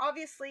 I mean,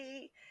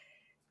 obviously,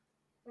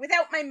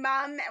 without my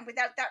mom and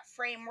without that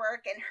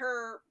framework, and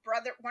her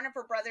brother, one of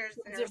her brothers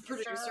and her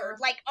sister,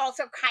 like,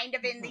 also kind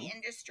of in the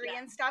industry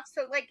and stuff.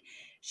 So, like,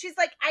 she's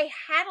like, I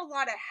had a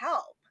lot of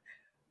help.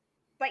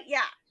 But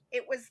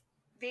it was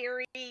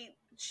very,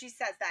 she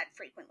says that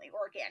frequently,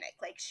 organic.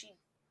 Like, she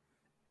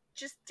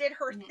just did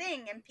her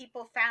thing and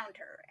people found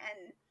her.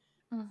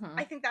 And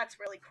I think that's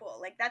really cool.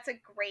 Like, that's a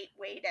great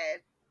way to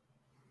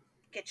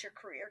get your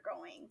career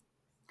going.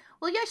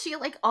 Well, yeah, she,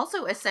 like,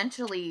 also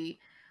essentially,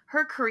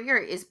 her career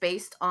is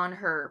based on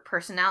her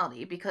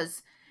personality,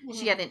 because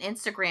she had an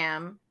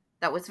Instagram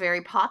that was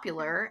very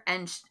popular,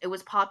 and it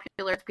was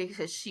popular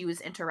because she was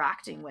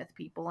interacting with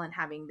people and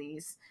having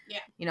these,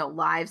 you know,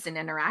 lives and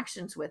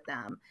interactions with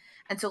them.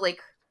 And so, like,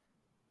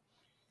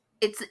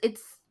 it's,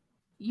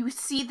 you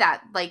see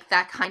that, like,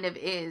 that kind of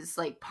is,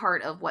 like,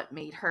 part of what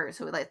made her.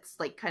 So that's,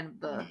 like, kind of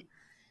the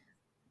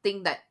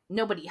thing that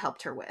nobody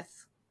helped her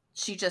with.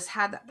 She just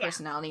had that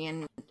personality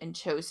and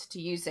chose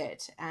to use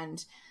it.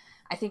 And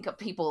I think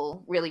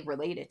people really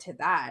related to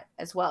that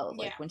as well,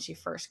 like, when she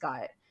first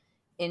got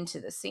into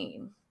the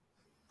scene.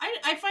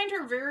 I find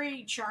her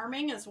very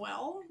charming as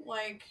well.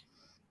 Like,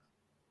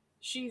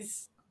 she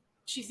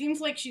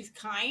seems like she's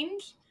kind,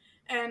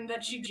 and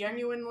that she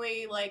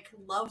genuinely, like,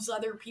 loves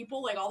other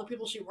people. Like, all the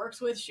people she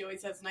works with, she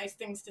always has nice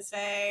things to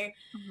say.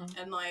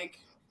 And, like,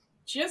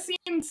 she just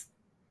seems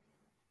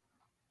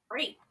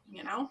great,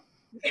 you know?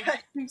 It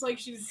seems like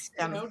she's,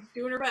 you know,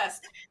 doing her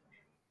best.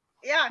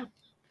 Yeah.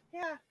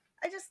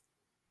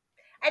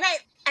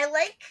 I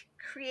like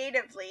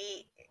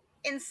creatively,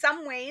 in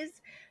some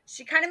ways,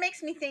 she kind of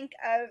makes me think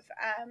of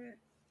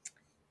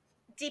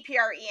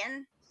DPR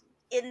Ian,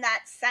 in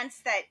that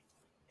sense that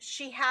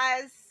she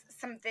has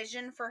some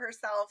vision for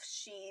herself.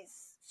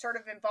 She's sort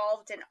of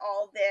involved in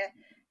all the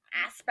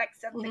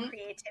aspects of the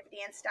creativity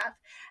and stuff.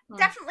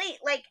 Definitely,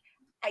 like,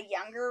 a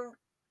younger,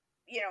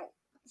 you know,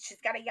 she's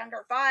got a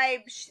younger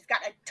vibe. She's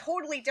got a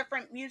totally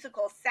different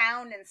musical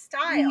sound and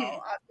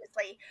style,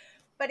 obviously.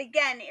 But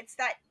again, it's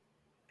that,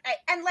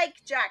 and like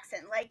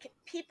Jackson, like,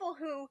 people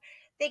who,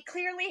 they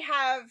clearly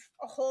have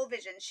a whole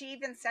vision. She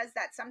even says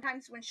that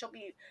sometimes when she'll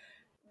be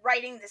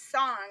writing the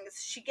songs,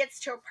 she gets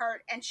to a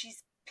part and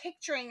she's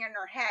picturing in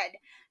her head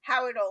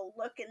how it'll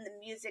look in the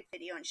music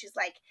video, and she's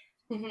like,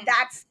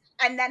 that's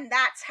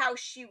how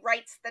she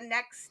writes the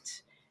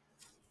next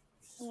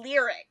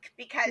lyric,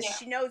 because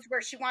she knows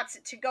where she wants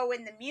it to go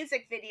in the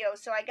music video,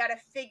 so I gotta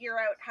figure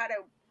out how to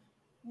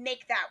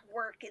make that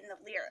work in the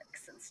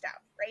lyrics and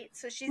stuff, right?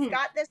 So she's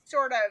got this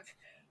sort of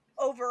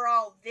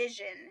overall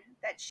vision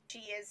that she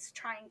is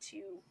trying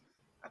to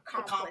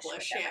accomplish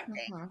with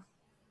everything.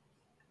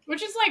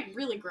 Which is, like,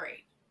 really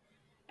great.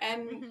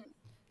 And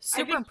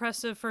super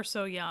impressive for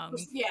so young.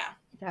 Yeah.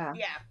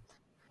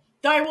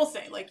 Though I will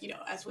say, like, you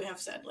know, as we have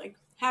said, like,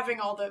 having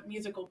all the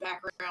musical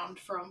background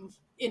from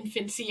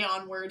infancy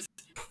onwards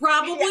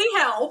probably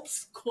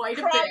helps quite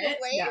a bit.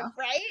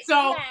 Right?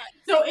 So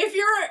if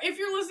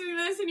you're listening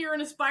to this and you're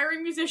an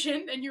aspiring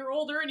musician and you're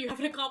older and you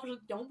haven't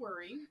accomplished it, don't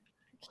worry.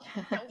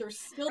 There's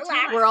still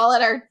time. We're all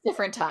at our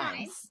different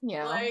times, you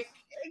know. Like,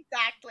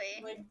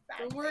 exactly.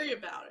 Don't worry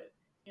about it,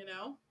 you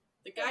know?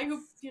 The guy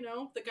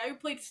who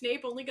played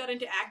Snape only got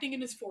into acting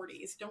in his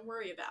 40s. Don't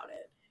worry about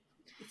it.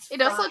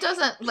 It also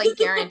doesn't, like,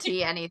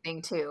 guarantee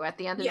anything, too. At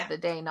the end of the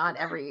day, not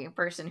every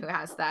person who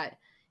has that,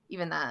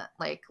 even that,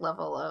 like,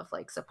 level of,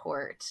 like,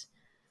 support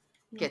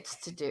gets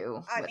to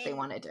do what they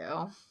want to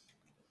do.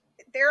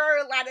 There are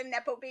a lot of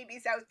Nepo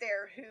babies out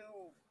there who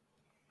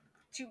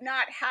do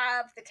not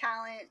have the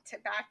talent to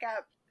back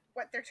up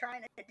what they're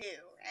trying to do,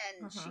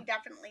 and she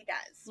definitely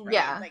does, right?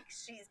 Yeah. Like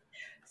she's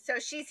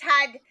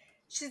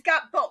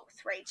got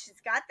both, right?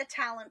 She's got the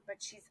talent, but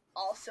she's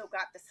also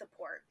got the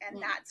support,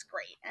 and that's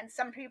great. And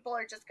some people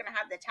are just going to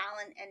have the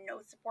talent and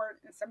no support,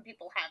 and some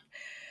people have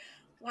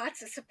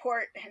lots of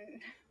support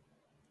and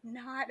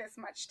not as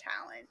much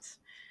talent.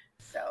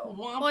 So,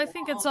 well, I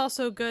think it's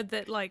also good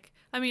that, like,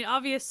 I mean,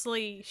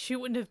 obviously she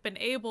wouldn't have been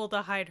able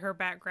to hide her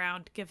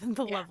background given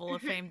the level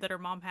of fame that her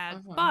mom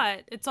had,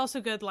 but it's also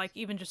good, like,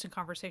 even just in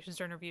conversations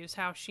or interviews,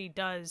 how she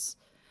does,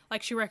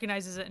 like, she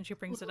recognizes it and she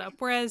brings it up.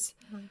 Whereas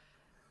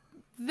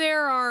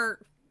there are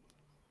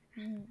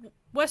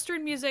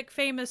Western music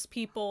famous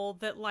people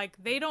that, like,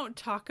 they don't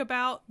talk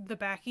about the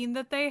backing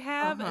that they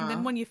have, and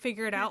then when you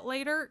figure it out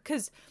later,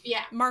 because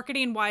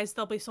marketing wise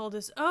they'll be sold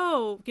as,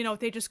 oh, you know,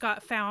 they just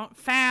got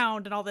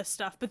found and all this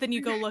stuff, but then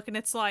you go look and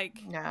it's like,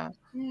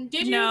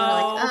 did you?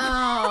 No. Like,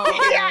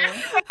 oh.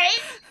 yeah,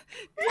 right?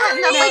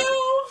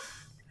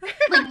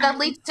 Like that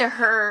leads to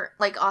her,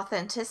 like,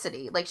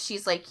 authenticity. Like,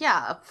 she's like,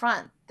 yeah, up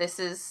front, this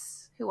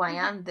is who I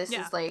am. This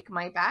is, like,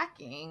 my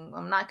backing.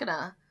 I'm not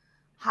gonna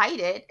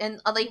hide it.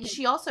 And, like,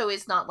 she also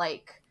is not,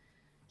 like,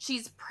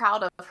 she's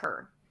proud of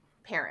her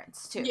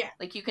parents too.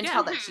 Like, you can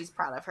tell that she's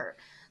proud of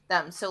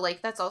them. So,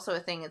 like, that's also a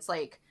thing. It's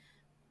like,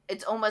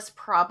 it's almost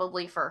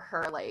probably for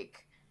her,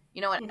 like,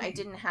 you know what, I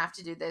didn't have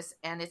to do this,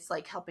 and it's,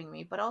 like, helping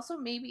me. But also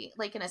maybe,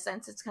 like, in a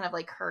sense, it's kind of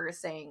like her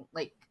saying,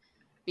 like,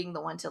 being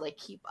the one to, like,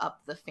 keep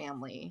up the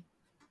family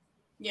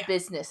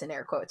business, in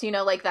air quotes, you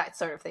know, like, that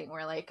sort of thing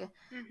where, like,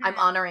 I'm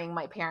honoring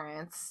my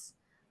parents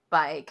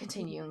by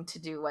continuing to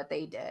do what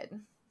they did.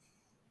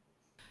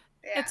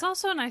 It's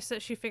also nice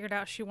that she figured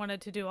out she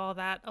wanted to do all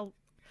that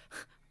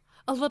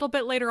a little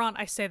bit later on.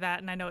 I say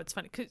that, and I know it's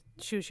funny because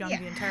she was young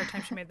the entire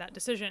time she made that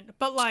decision.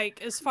 But, like,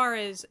 as far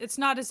as, it's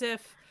not as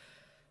if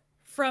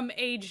from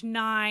age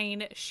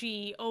 9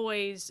 she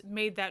always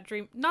made that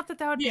dream. Not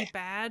that would be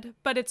bad,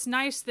 but it's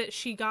nice that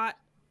she got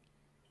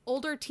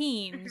older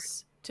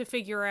teens to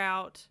figure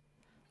out,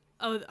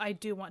 oh, I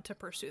do want to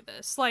pursue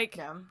this. Like,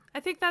 I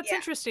think that's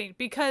interesting,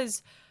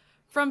 because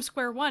from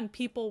square one,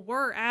 people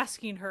were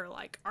asking her,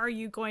 like, are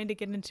you going to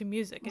get into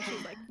music? And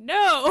she's like,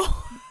 no.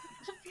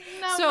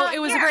 So it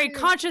was a very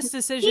conscious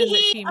decision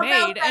that she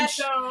made,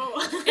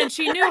 and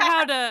she knew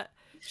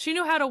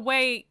how to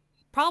weigh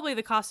probably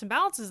the cost and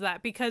balances of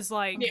that, because,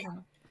 like,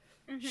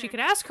 she could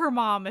ask her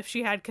mom if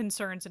she had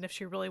concerns and if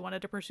she really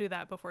wanted to pursue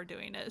that before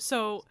doing it.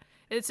 So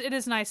it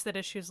is nice that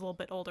as she was a little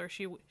bit older,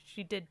 she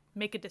did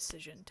make a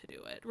decision to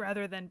do it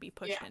rather than be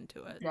pushed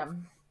into it.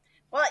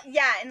 Well,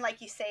 and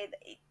like you say,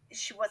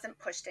 she wasn't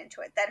pushed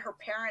into it. That her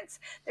parents,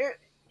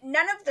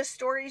 none of the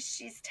stories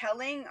she's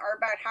telling are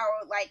about how,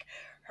 like,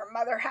 her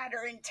mother had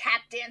her in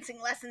tap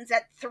dancing lessons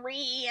at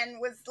 3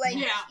 and was, like,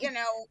 you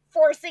know,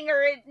 forcing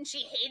her in, and she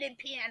hated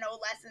piano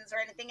lessons or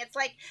anything. It's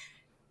like,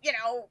 you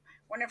know,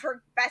 one of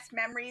her best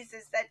memories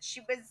is that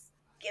she was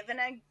given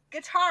a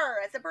guitar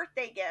as a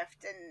birthday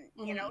gift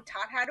and, you know,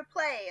 taught how to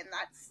play, and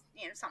that's,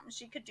 you know, something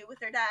she could do with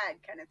her dad,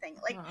 kind of thing.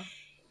 Like,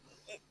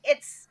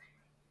 it's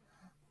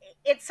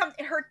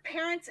something her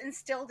parents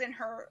instilled in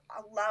her,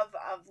 a love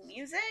of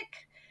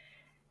music,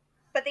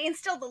 but they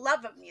instilled the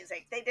love of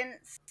music. They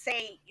didn't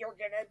say, you're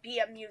gonna be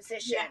a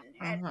musician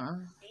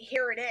and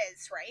here it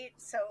is, right?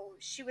 So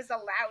she was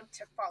allowed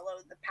to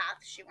follow the path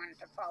she wanted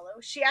to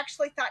follow. She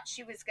actually thought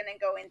she was gonna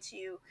go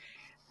into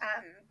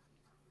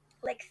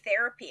like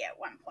therapy at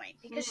one point,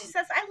 because she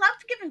says, I love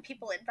giving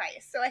people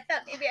advice, so I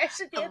thought maybe I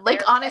should be a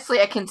like therapist.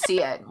 Honestly, I can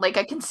see it. Like,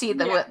 I can see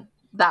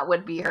that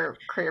would be her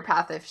career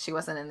path if she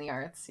wasn't in the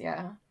arts.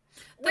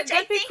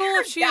 That'd be cool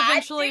if she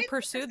eventually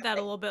pursued that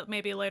a little bit,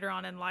 maybe later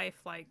on in life.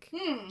 Like,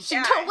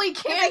 she totally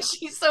can.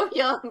 She's so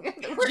young.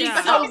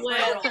 She's so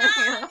little.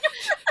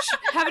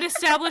 Have an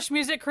established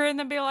music career and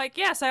then be like,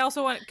 yes, I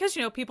also want, because,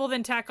 you know, people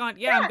then tack on,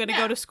 I'm going to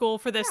go to school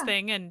for this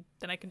thing, and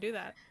then I can do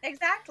that.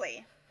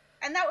 Exactly.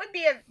 And that would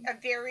be a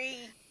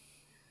very,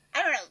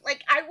 I don't know,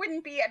 like, I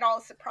wouldn't be at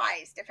all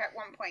surprised if at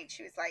one point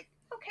she was like,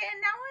 okay,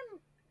 and now I'm,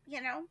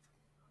 you know,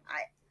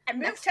 I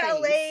moved to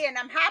LA and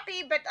I'm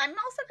happy, but I'm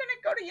also going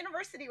to go to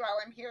university while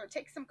I'm here,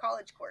 take some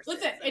college courses.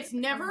 Listen, it's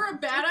never a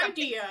bad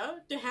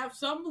idea to have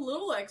some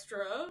little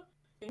extra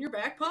in your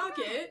back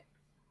pocket.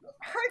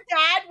 Her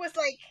dad was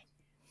like,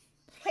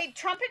 played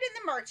trumpet in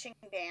the marching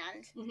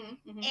band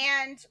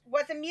and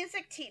was a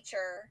music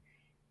teacher,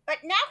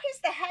 but now he's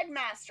the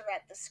headmaster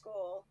at the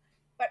school.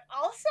 But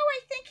also, I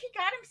think he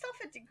got himself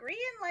a degree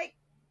in, like,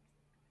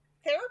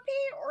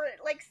 therapy, or,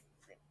 like,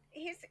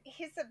 he's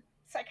a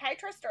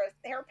psychiatrist or a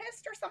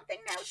therapist or something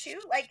now too.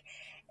 Like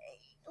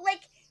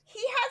he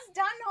has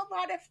done a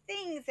lot of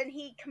things, and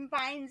he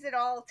combines it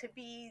all to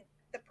be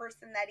the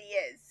person that he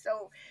is.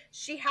 So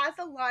she has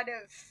a lot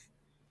of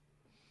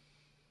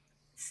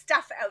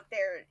stuff out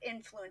there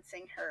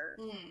influencing her,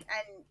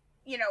 and,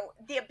 you know,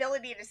 the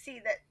ability to see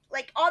that,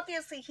 like,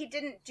 obviously he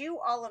didn't do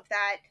all of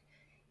that.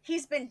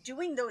 He's been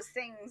doing those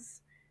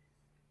things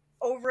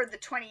over the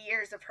 20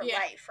 years of her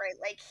life, right?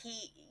 Like,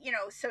 he, you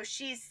know, so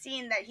she's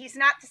seen that he's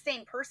not the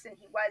same person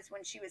he was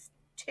when she was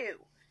 2.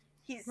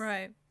 He's,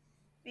 right,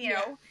 you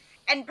know,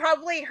 and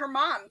probably her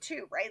mom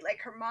too, right? Like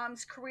her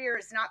mom's career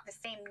is not the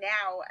same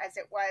now as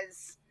it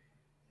was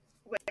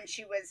when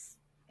she was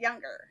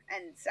younger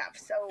and stuff.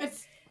 So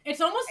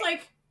it's almost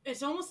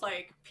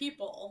like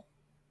people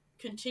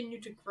continue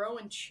to grow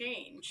and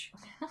change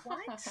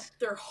what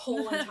their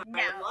whole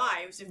entire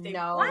lives if they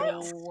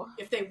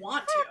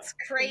want to. That's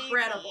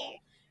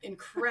crazy.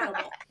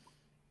 Incredible.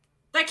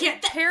 That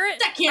can't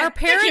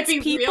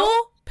be people?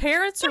 Real.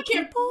 Parents are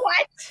people.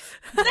 What?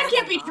 That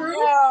can't be true.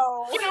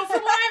 No. From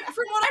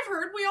what I've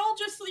heard, we all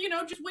just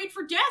wait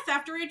for death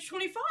after age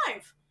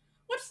 25.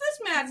 What's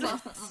this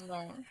madness?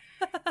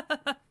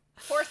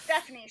 Poor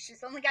Stephanie.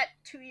 She's only got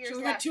 2 years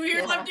left. 2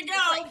 years left to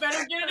go.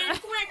 Better get it in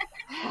quick.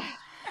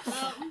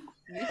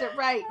 Use it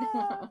right.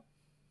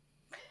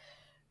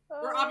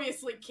 We're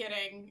obviously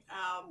kidding.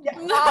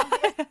 Obviously,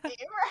 right?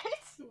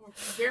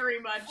 Very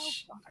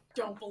much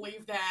don't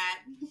believe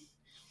that.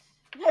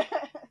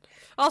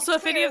 Also,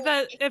 if any of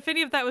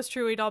that was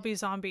true, we'd all be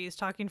zombies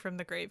talking from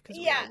the grave because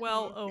we're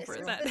well over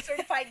that. This is the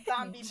Certified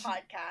Zombie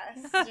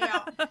Podcast.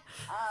 Yeah.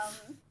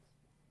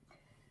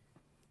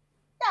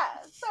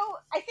 So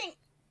I think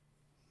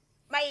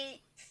my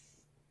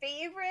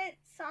favorite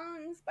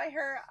songs by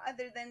her,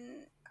 other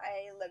than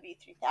I Love You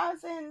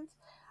 3000,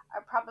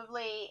 are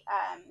probably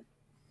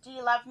Do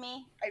You Love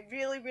Me? I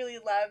really, really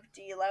love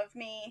Do You Love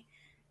Me?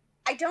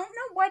 I don't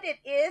know what it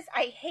is.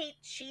 I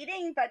hate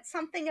cheating, but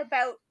something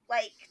about,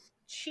 like,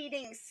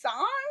 cheating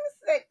songs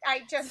that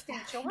I just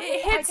enjoy.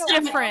 It hits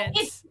different.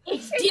 It's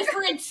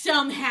different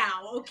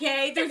somehow,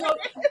 okay? There's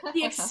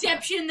the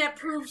exception that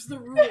proves the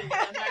rule, am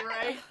I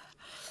right?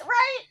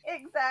 Right,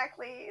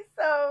 exactly.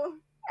 So,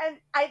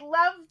 and I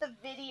love the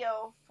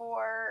video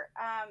for,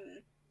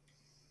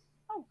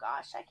 oh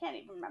gosh, I can't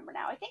even remember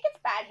now. I think it's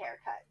Bad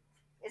Haircut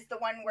is the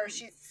one where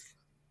she's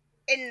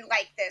in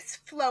like this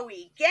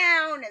flowy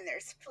gown and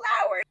there's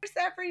flowers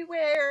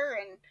everywhere,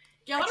 and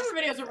yeah, a lot of her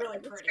videos are really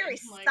pretty. It's very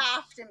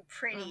soft and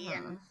pretty,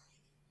 and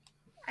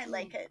I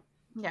like it.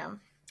 Yeah.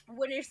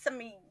 What are some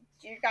of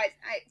you guys,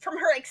 from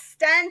her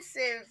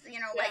extensive,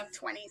 like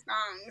 20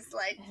 songs,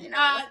 like,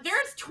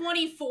 there's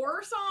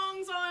 24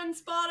 songs on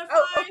Spotify.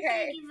 Oh, okay.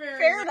 Thank you very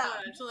Fair much.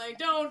 enough. Like,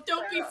 don't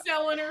be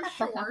selling her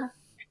short.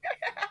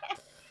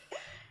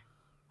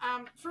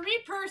 For me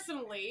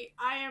personally,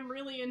 I am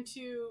really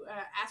into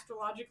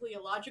astrologically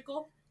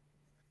illogical.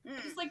 I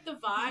just like the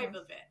vibe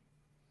of it.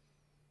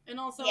 And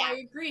also,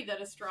 I agree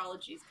that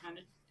astrology is kind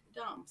of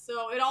dumb.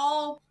 So it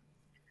all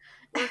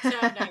works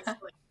out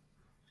nicely.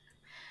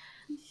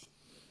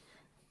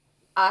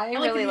 I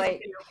really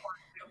like.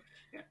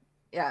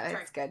 Yeah,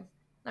 it's good.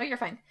 No, you're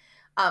fine.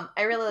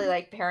 I really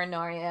like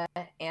Paranoia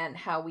and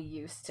How We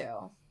Used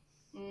to.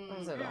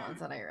 Those are the ones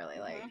that I really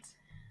liked.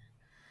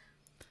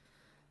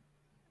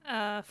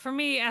 For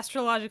me,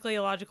 Astrologically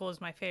Illogical is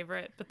my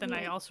favorite, but then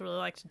I also really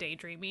liked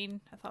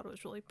Daydreaming. I thought it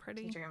was really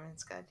pretty.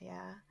 Daydreaming's good,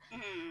 yeah.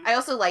 I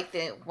also like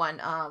the one,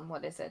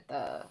 what is it?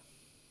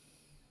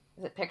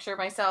 Is it Picture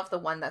Myself? The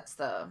one that's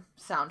the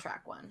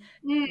soundtrack one.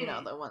 You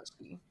know, the one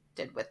she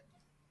did with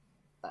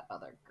that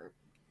other group.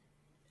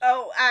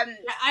 Oh, I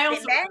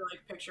also really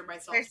like Picture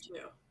Myself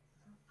too.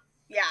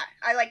 Yeah,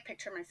 I like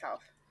Picture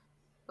Myself.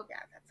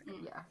 Yeah, that's a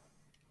good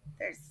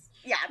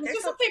yeah.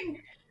 There's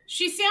something.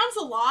 She sounds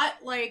a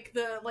lot like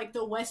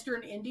the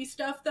Western indie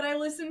stuff that I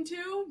listen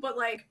to, but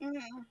like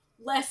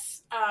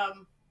less.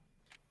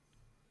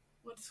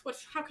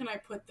 How can I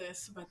put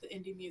this about the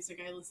indie music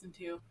I listen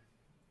to?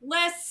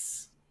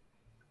 Less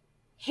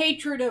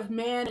hatred of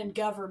man and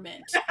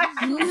government.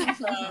 If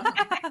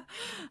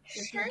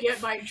you get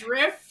my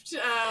drift.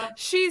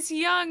 She's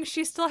young.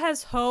 She still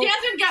has hope. She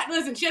hasn't got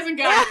there yet. She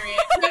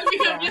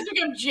hasn't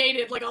become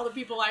jaded like all the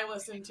people I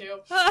listen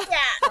to.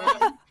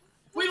 Yeah.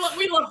 We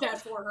love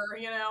that for her,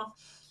 you know.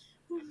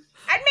 And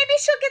maybe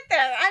she'll get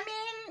there. I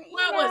mean,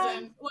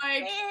 listen,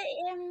 like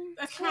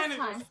that's kind of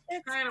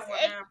what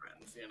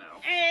happens, you know.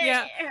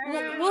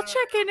 Yeah, we'll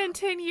check in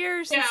 10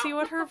 years and see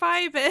what her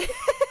vibe is.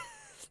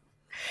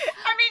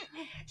 I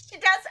mean, she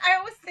does. I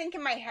always think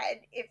in my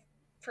head, if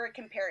for a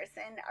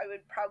comparison, I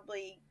would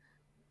probably.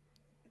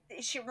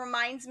 She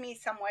reminds me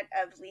somewhat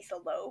of Lisa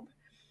Loeb,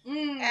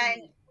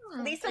 and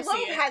Lisa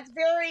Loeb has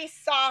very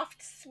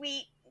soft,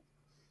 sweet,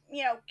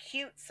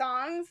 cute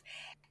songs,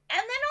 and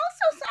then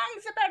also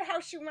songs about how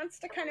she wants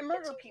to kind of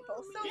murder people.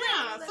 So it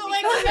happens.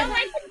 Kind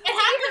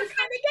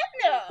of get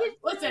there.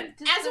 Listen,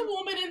 as a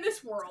woman in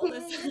this world,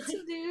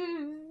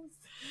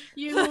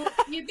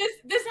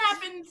 this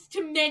happens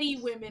to many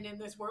women in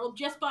this world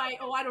just by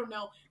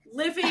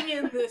living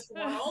in this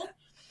world.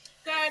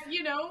 That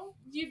you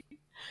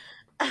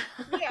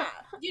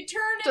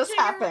turn just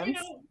into happens.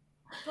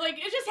 Like,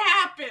 it just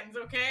happens,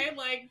 okay?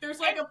 Like, there's,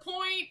 like, a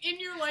point in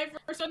your life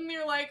where suddenly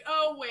you're like,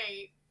 oh,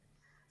 wait.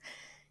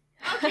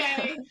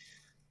 Okay.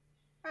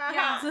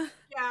 Yeah.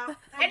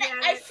 And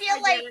I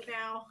feel like,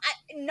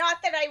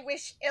 not that I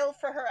wish ill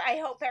for her, I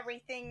hope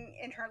everything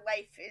in her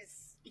life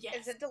is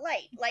a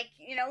delight. Like,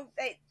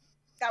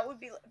 that would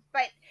be,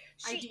 but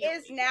she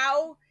is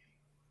now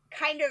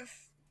kind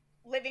of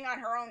living on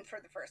her own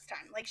for the first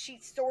time. Like, she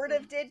sort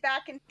of did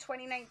back in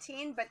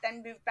 2019, but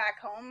then moved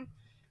back home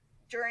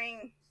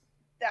during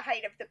the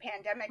height of the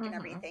pandemic and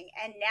everything,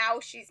 and now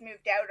she's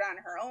moved out on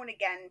her own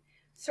again,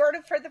 sort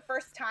of for the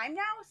first time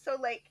now. So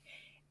like,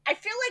 I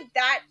feel like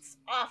that's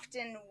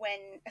often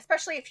when,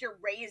 especially if you're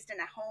raised in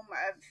a home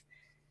of,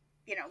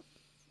 you know,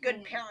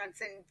 good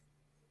parents and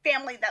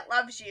family that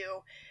loves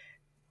you,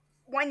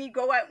 when you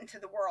go out into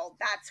the world,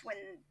 that's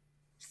when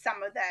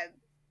some of the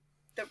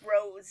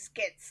rose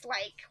gets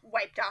like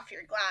wiped off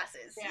your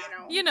glasses,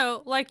 you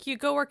know, like you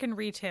go work in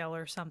retail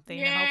or something,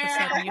 and all of a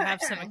sudden you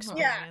have some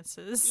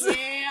experiences.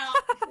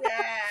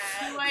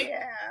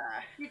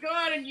 You go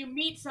out and you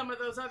meet some of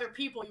those other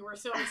people you were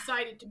so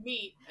excited to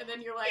meet, and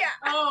then you're like,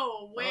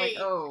 oh wait,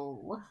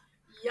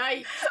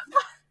 yikes.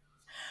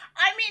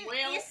 I mean,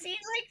 you see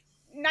like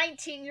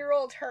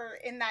 19-year-old her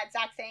in that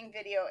Zach Sang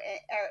video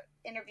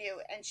interview,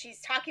 and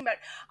she's talking about,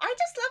 I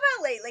just love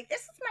LA. Like,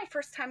 this is my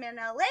first time in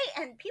LA,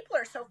 and people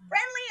are so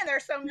friendly and they're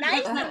so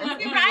nice. And the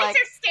two guys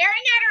are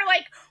staring at her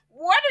like,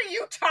 what are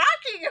you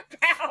talking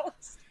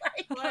about?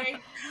 Like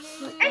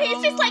and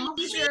he's just like,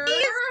 please,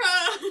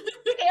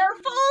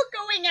 careful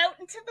going out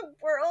into the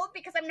world,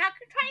 because I'm not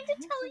trying to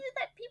tell you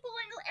that people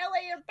in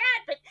LA are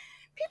bad, but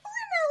people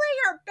in LA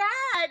are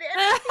bad,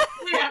 and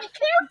be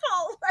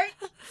careful.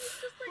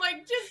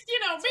 Just, you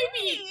know,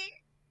 maybe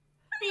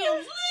be a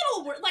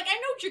little worse. Like, I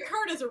know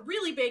Jakarta's a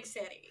really big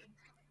city.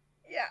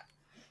 Yeah.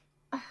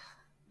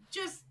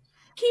 Just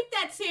keep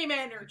that same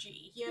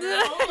energy, you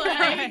know? Like...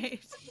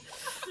 Right.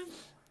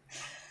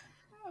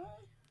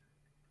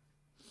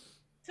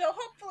 So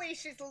hopefully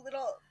she's a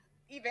little,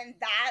 even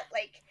that,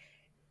 like,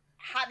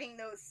 having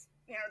those,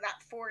 you know,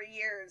 that 4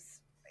 years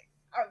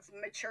of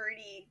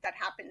maturity that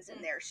happens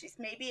in there, she's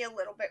maybe a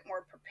little bit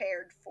more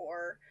prepared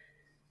for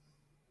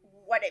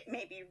what it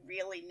maybe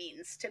really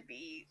means to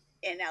be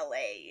in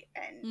LA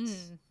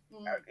and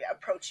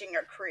approaching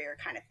a career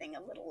kind of thing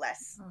a little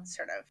less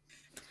sort of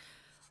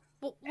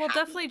well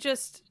definitely.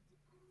 Just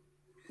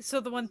so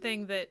the one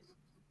thing that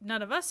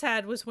none of us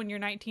had was when you're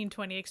 19,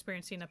 20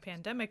 experiencing a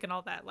pandemic and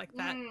all that, like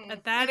that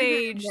at that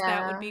age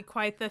that would be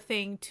quite the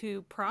thing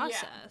to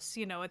process,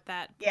 you know, at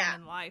that point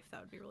in life.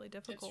 That would be really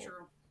difficult. It's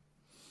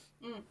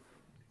true.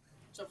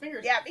 So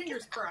fingers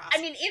crossed.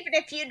 I mean, even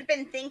if you'd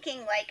been thinking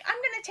like, I'm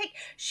gonna take,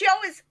 she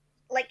always,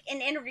 like,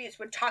 in interviews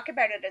would talk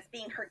about it as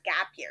being her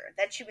gap year,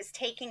 that she was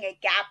taking a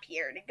gap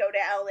year to go to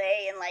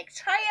LA and like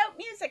try out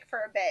music for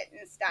a bit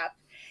and stuff.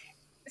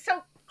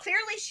 So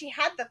clearly she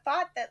had the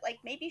thought that like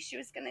maybe she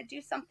was gonna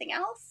do something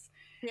else,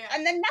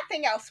 and then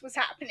nothing else was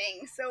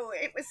happening. So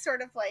it was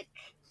sort of like,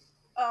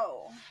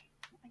 oh,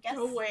 I guess.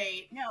 Oh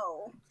wait,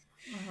 no.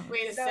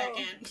 Wait a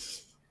second.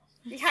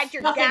 You had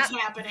your Nothing's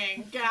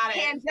happening. Got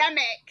it.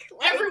 Pandemic.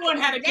 Like, everyone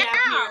had a gap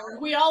year.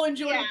 We all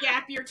enjoyed a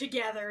gap year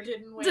together,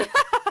 didn't we? That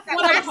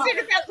lasted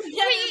about 3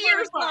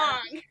 years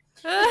long.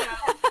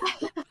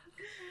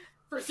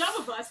 For some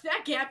of us,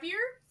 that gap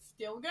year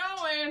still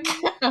going.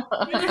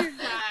 Good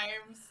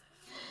times.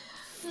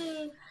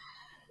 No,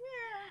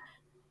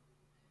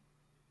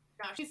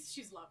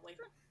 she's lovely.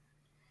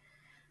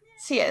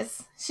 She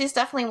is. She's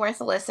definitely worth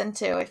a listen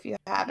to if you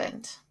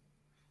haven't.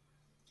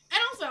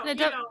 And also, you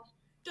know,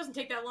 it doesn't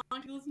take that long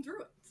to listen through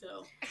it,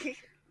 so.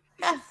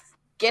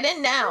 Get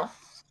in now.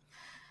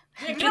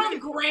 Yeah, get on the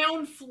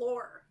ground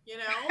floor, you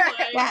know?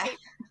 Like...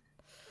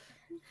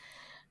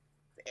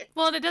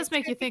 Well, and it does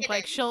make you think,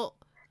 like,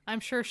 I'm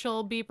sure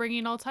she'll be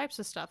bringing all types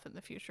of stuff in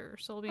the future,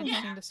 so it'll be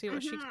interesting to see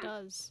what she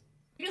does.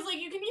 Because, like,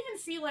 you can even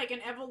see, like,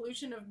 an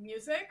evolution of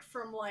music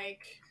from,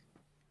 like,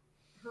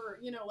 her,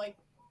 you know, like,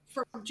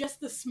 from just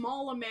the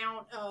small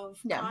amount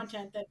of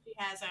content that she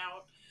has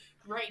out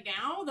right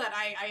now, that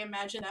I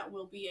imagine that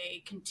will be a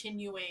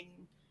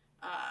continuing,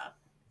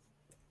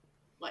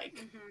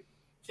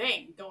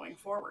 thing going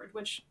forward,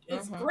 which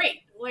is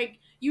great. Like,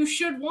 you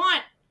should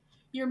want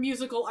your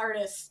musical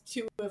artists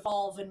to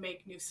evolve and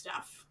make new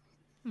stuff.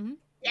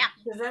 Yeah.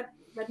 Because that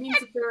means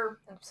that they're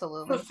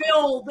absolutely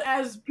fulfilled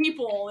as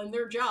people in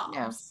their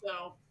jobs.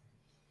 So,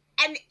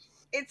 and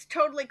it's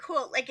totally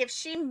cool. Like, if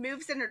she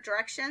moves in a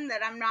direction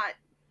that I'm not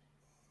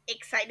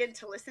excited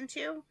to listen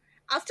to,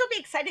 I'll still be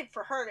excited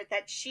for her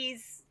that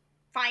she's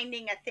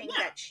finding a thing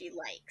that she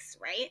likes,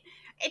 right?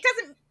 It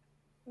doesn't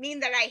mean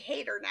that I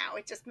hate her now.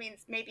 It just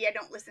means maybe I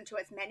don't listen to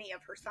as many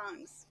of her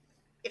songs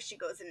if she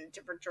goes in a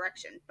different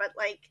direction. But,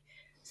 like,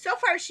 so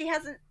far she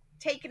hasn't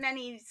taken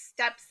any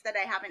steps that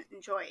I haven't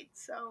enjoyed.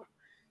 So,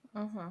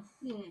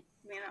 you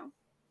know,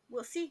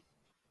 we'll see.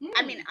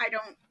 I mean,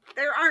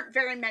 there aren't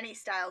very many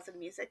styles of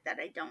music that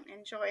I don't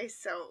enjoy.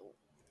 So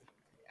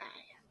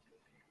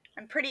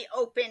I'm pretty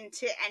open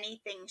to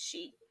anything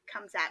she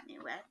comes at me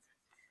with,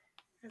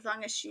 as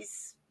long as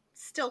she's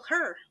still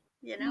her,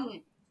 you know.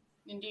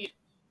 Indeed.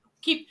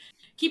 Keep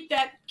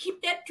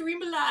that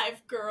dream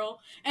alive, girl.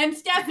 And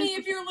Stephanie,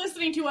 if you're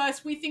listening to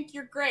us, we think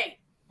you're great.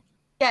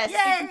 Yes.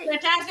 You're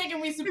fantastic,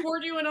 and we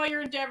support you in all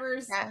your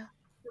endeavors. Yeah.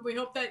 We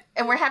hope that.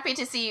 And we're happy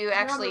to see you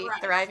actually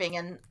thriving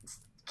and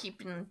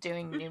keeping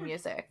doing new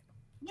music.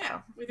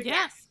 Yeah, we think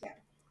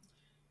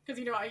because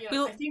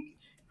I think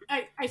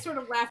I sort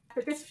of laughed,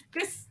 but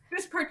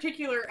this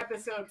particular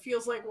episode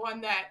feels like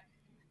one that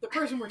the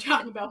person we're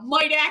talking about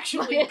might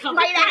actually come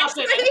across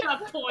it at some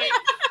point.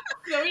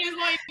 So we just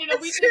want you to know,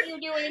 we think you're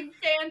doing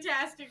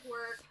fantastic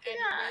work and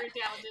you're very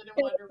talented and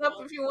wonderful. Hit us up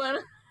if you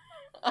want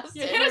us to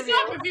hit us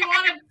up if you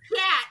want to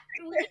chat.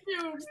 We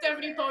can do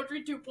Stephanie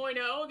Poetri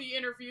 2.0, the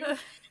interview.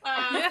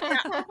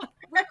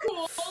 We're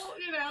cool,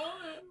 you know.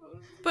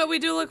 But we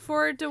do look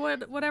forward to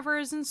whatever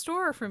is in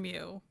store from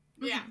you.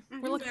 Yeah,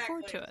 we're looking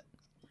forward to it.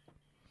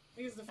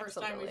 This is the first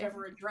time we've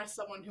ever addressed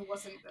someone who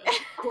wasn't a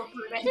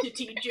corporate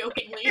entity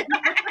jokingly in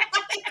our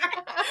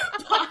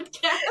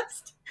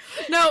podcast.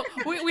 No,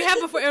 we have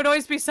before. It would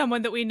always be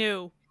someone that we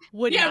knew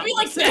would know. We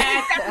like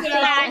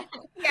that.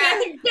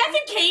 Beth and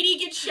Katie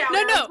get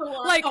shouted out. No,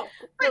 like, and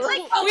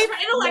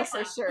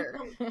Alexa. For sure.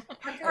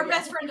 Our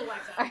best friend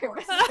Alexa. Of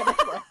course.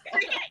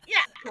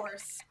 Yeah. Of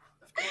course.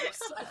 I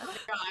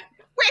forgot.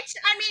 Which,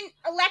 I mean,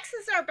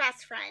 Alexa's our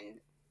best friend.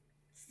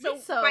 So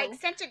by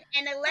extension,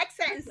 and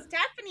Alexa and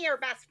Stephanie are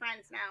best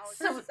friends now.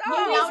 So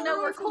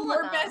we're cool.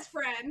 We're best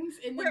friends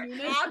in the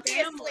Nunes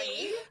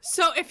family.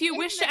 So if you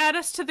wish to add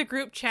us to the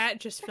group chat,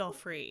 just feel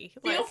free.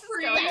 Feel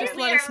free. Just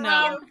let us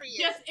know.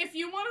 Just if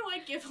you want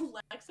to give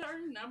Alexa our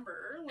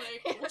number,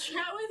 we'll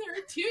chat with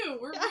her too.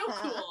 We're real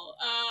cool.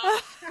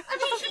 I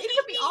mean, it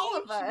could be all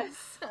of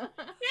us.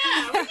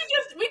 Yeah,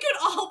 we could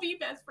all be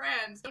best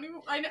friends.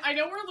 I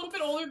know we're a little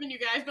bit older than you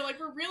guys, but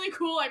we're really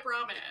cool. I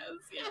promise.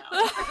 You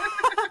know.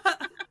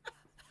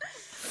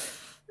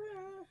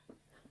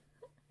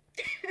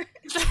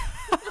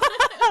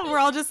 We're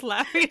all just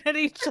laughing at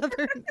each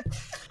other.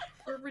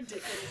 We're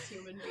ridiculous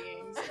human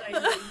beings.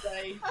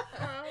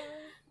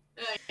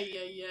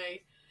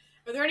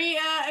 Are there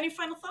any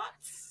final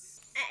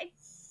thoughts? I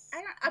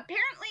don't.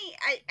 Apparently,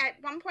 at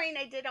one point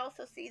I did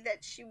also see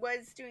that she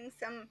was doing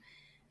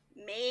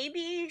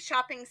maybe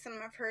shopping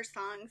some of her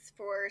songs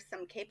for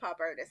some K-pop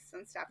artists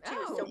and stuff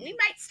too. So we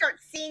might start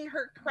seeing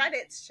her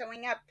credits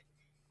showing up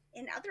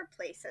in other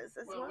places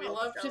as well. We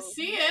love to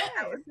see it.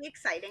 That would be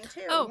exciting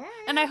too.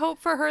 And I hope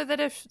for her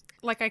that if,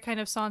 I kind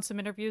of saw in some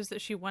interviews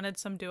that she wanted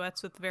some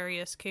duets with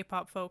various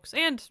K-pop folks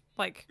and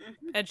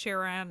Ed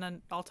Sheeran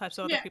and all types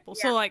of other people.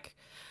 So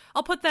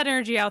I'll put that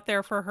energy out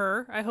there for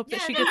her. I hope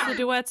that she gets the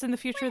duets in the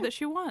future that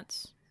she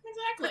wants.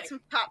 Exactly. Put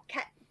some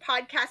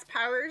podcast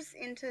powers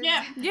into.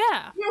 Yeah.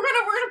 We're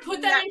gonna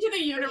put that into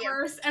the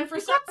universe, and for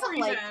some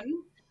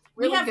reason.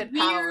 We have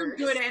weird,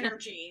 good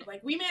energy.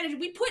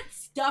 We put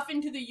stuff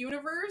into the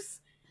universe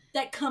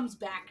that comes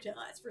back to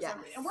us for some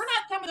reason. And we're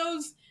not some of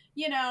those,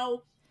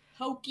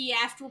 hokey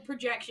astral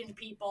projection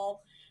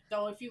people.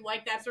 Though if you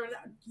like that sort of,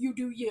 you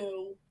do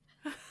you.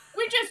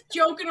 We're just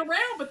joking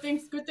around, but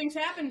good things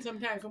happen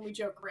sometimes when we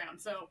joke around.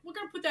 So we're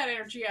gonna put that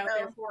energy out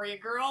there for you,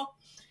 girl,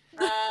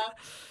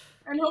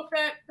 and hope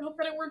that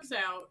it works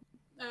out.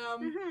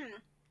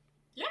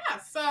 Yeah.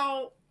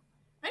 So.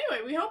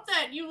 Anyway, we hope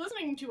that you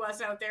listening to us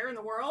out there in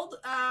the world,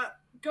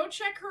 go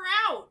check her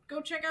out.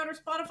 Go check out her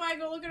Spotify.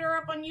 Go look at her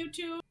up on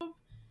YouTube.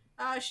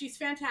 She's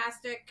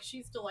fantastic.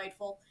 She's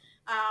delightful.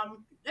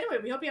 Anyway,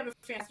 we hope you have a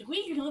fantastic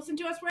week. You can listen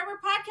to us wherever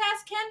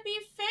podcasts can be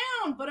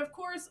found. But of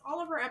course, all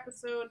of our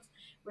episodes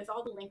with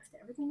all the links to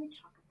everything we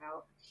talk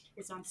about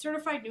is on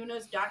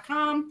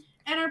CertifiedNunas.com.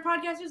 And our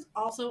podcast is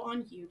also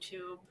on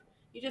YouTube.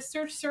 You just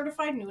search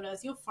Certified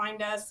Nunas. You'll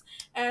find us.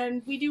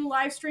 And we do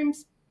live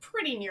streams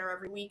pretty near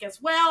every week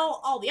as well.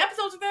 All the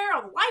episodes are there.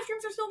 All the live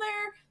streams are still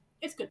there.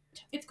 It's good.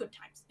 It's good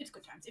times. It's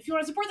good times. If you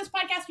want to support this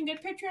podcast, you can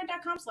go to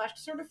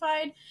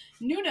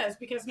patreon.com/certifiednunas,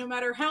 because no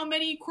matter how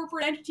many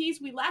corporate entities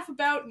we laugh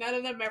about, none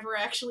of them ever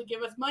actually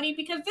give us money,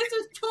 because this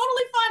is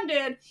totally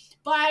funded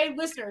by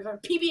listeners, our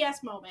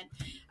PBS moment.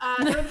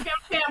 They're the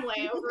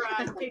family over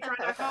on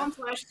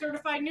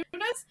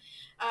patreon.com/certifiednunas.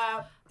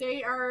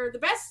 They are the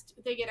best.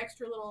 They get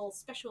extra little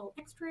special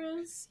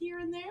extras here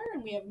and there,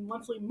 and we have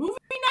monthly movie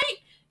night.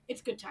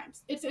 It's good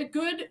times. It's a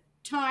good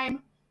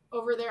time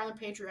over there on the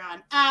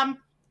Patreon.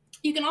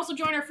 You can also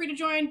join our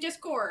free-to-join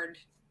Discord.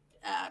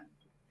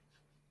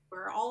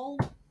 We're all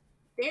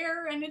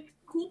there, and it's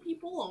cool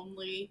people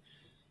only.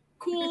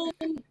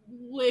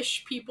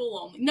 Cool-ish people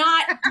only.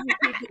 Not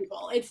goofy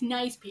people. It's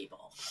nice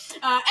people.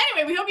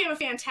 Anyway, we hope you have a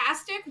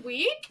fantastic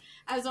week.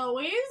 As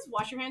always,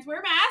 wash your hands, wear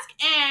a mask,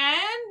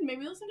 and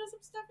maybe listen to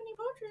some Stephanie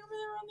Poetri over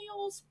there on the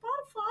old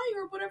Spotify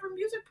or whatever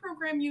music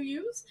program you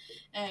use.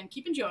 And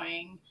keep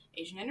enjoying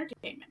Asian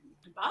entertainment.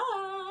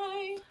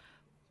 Bye.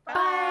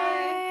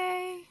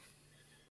 Bye.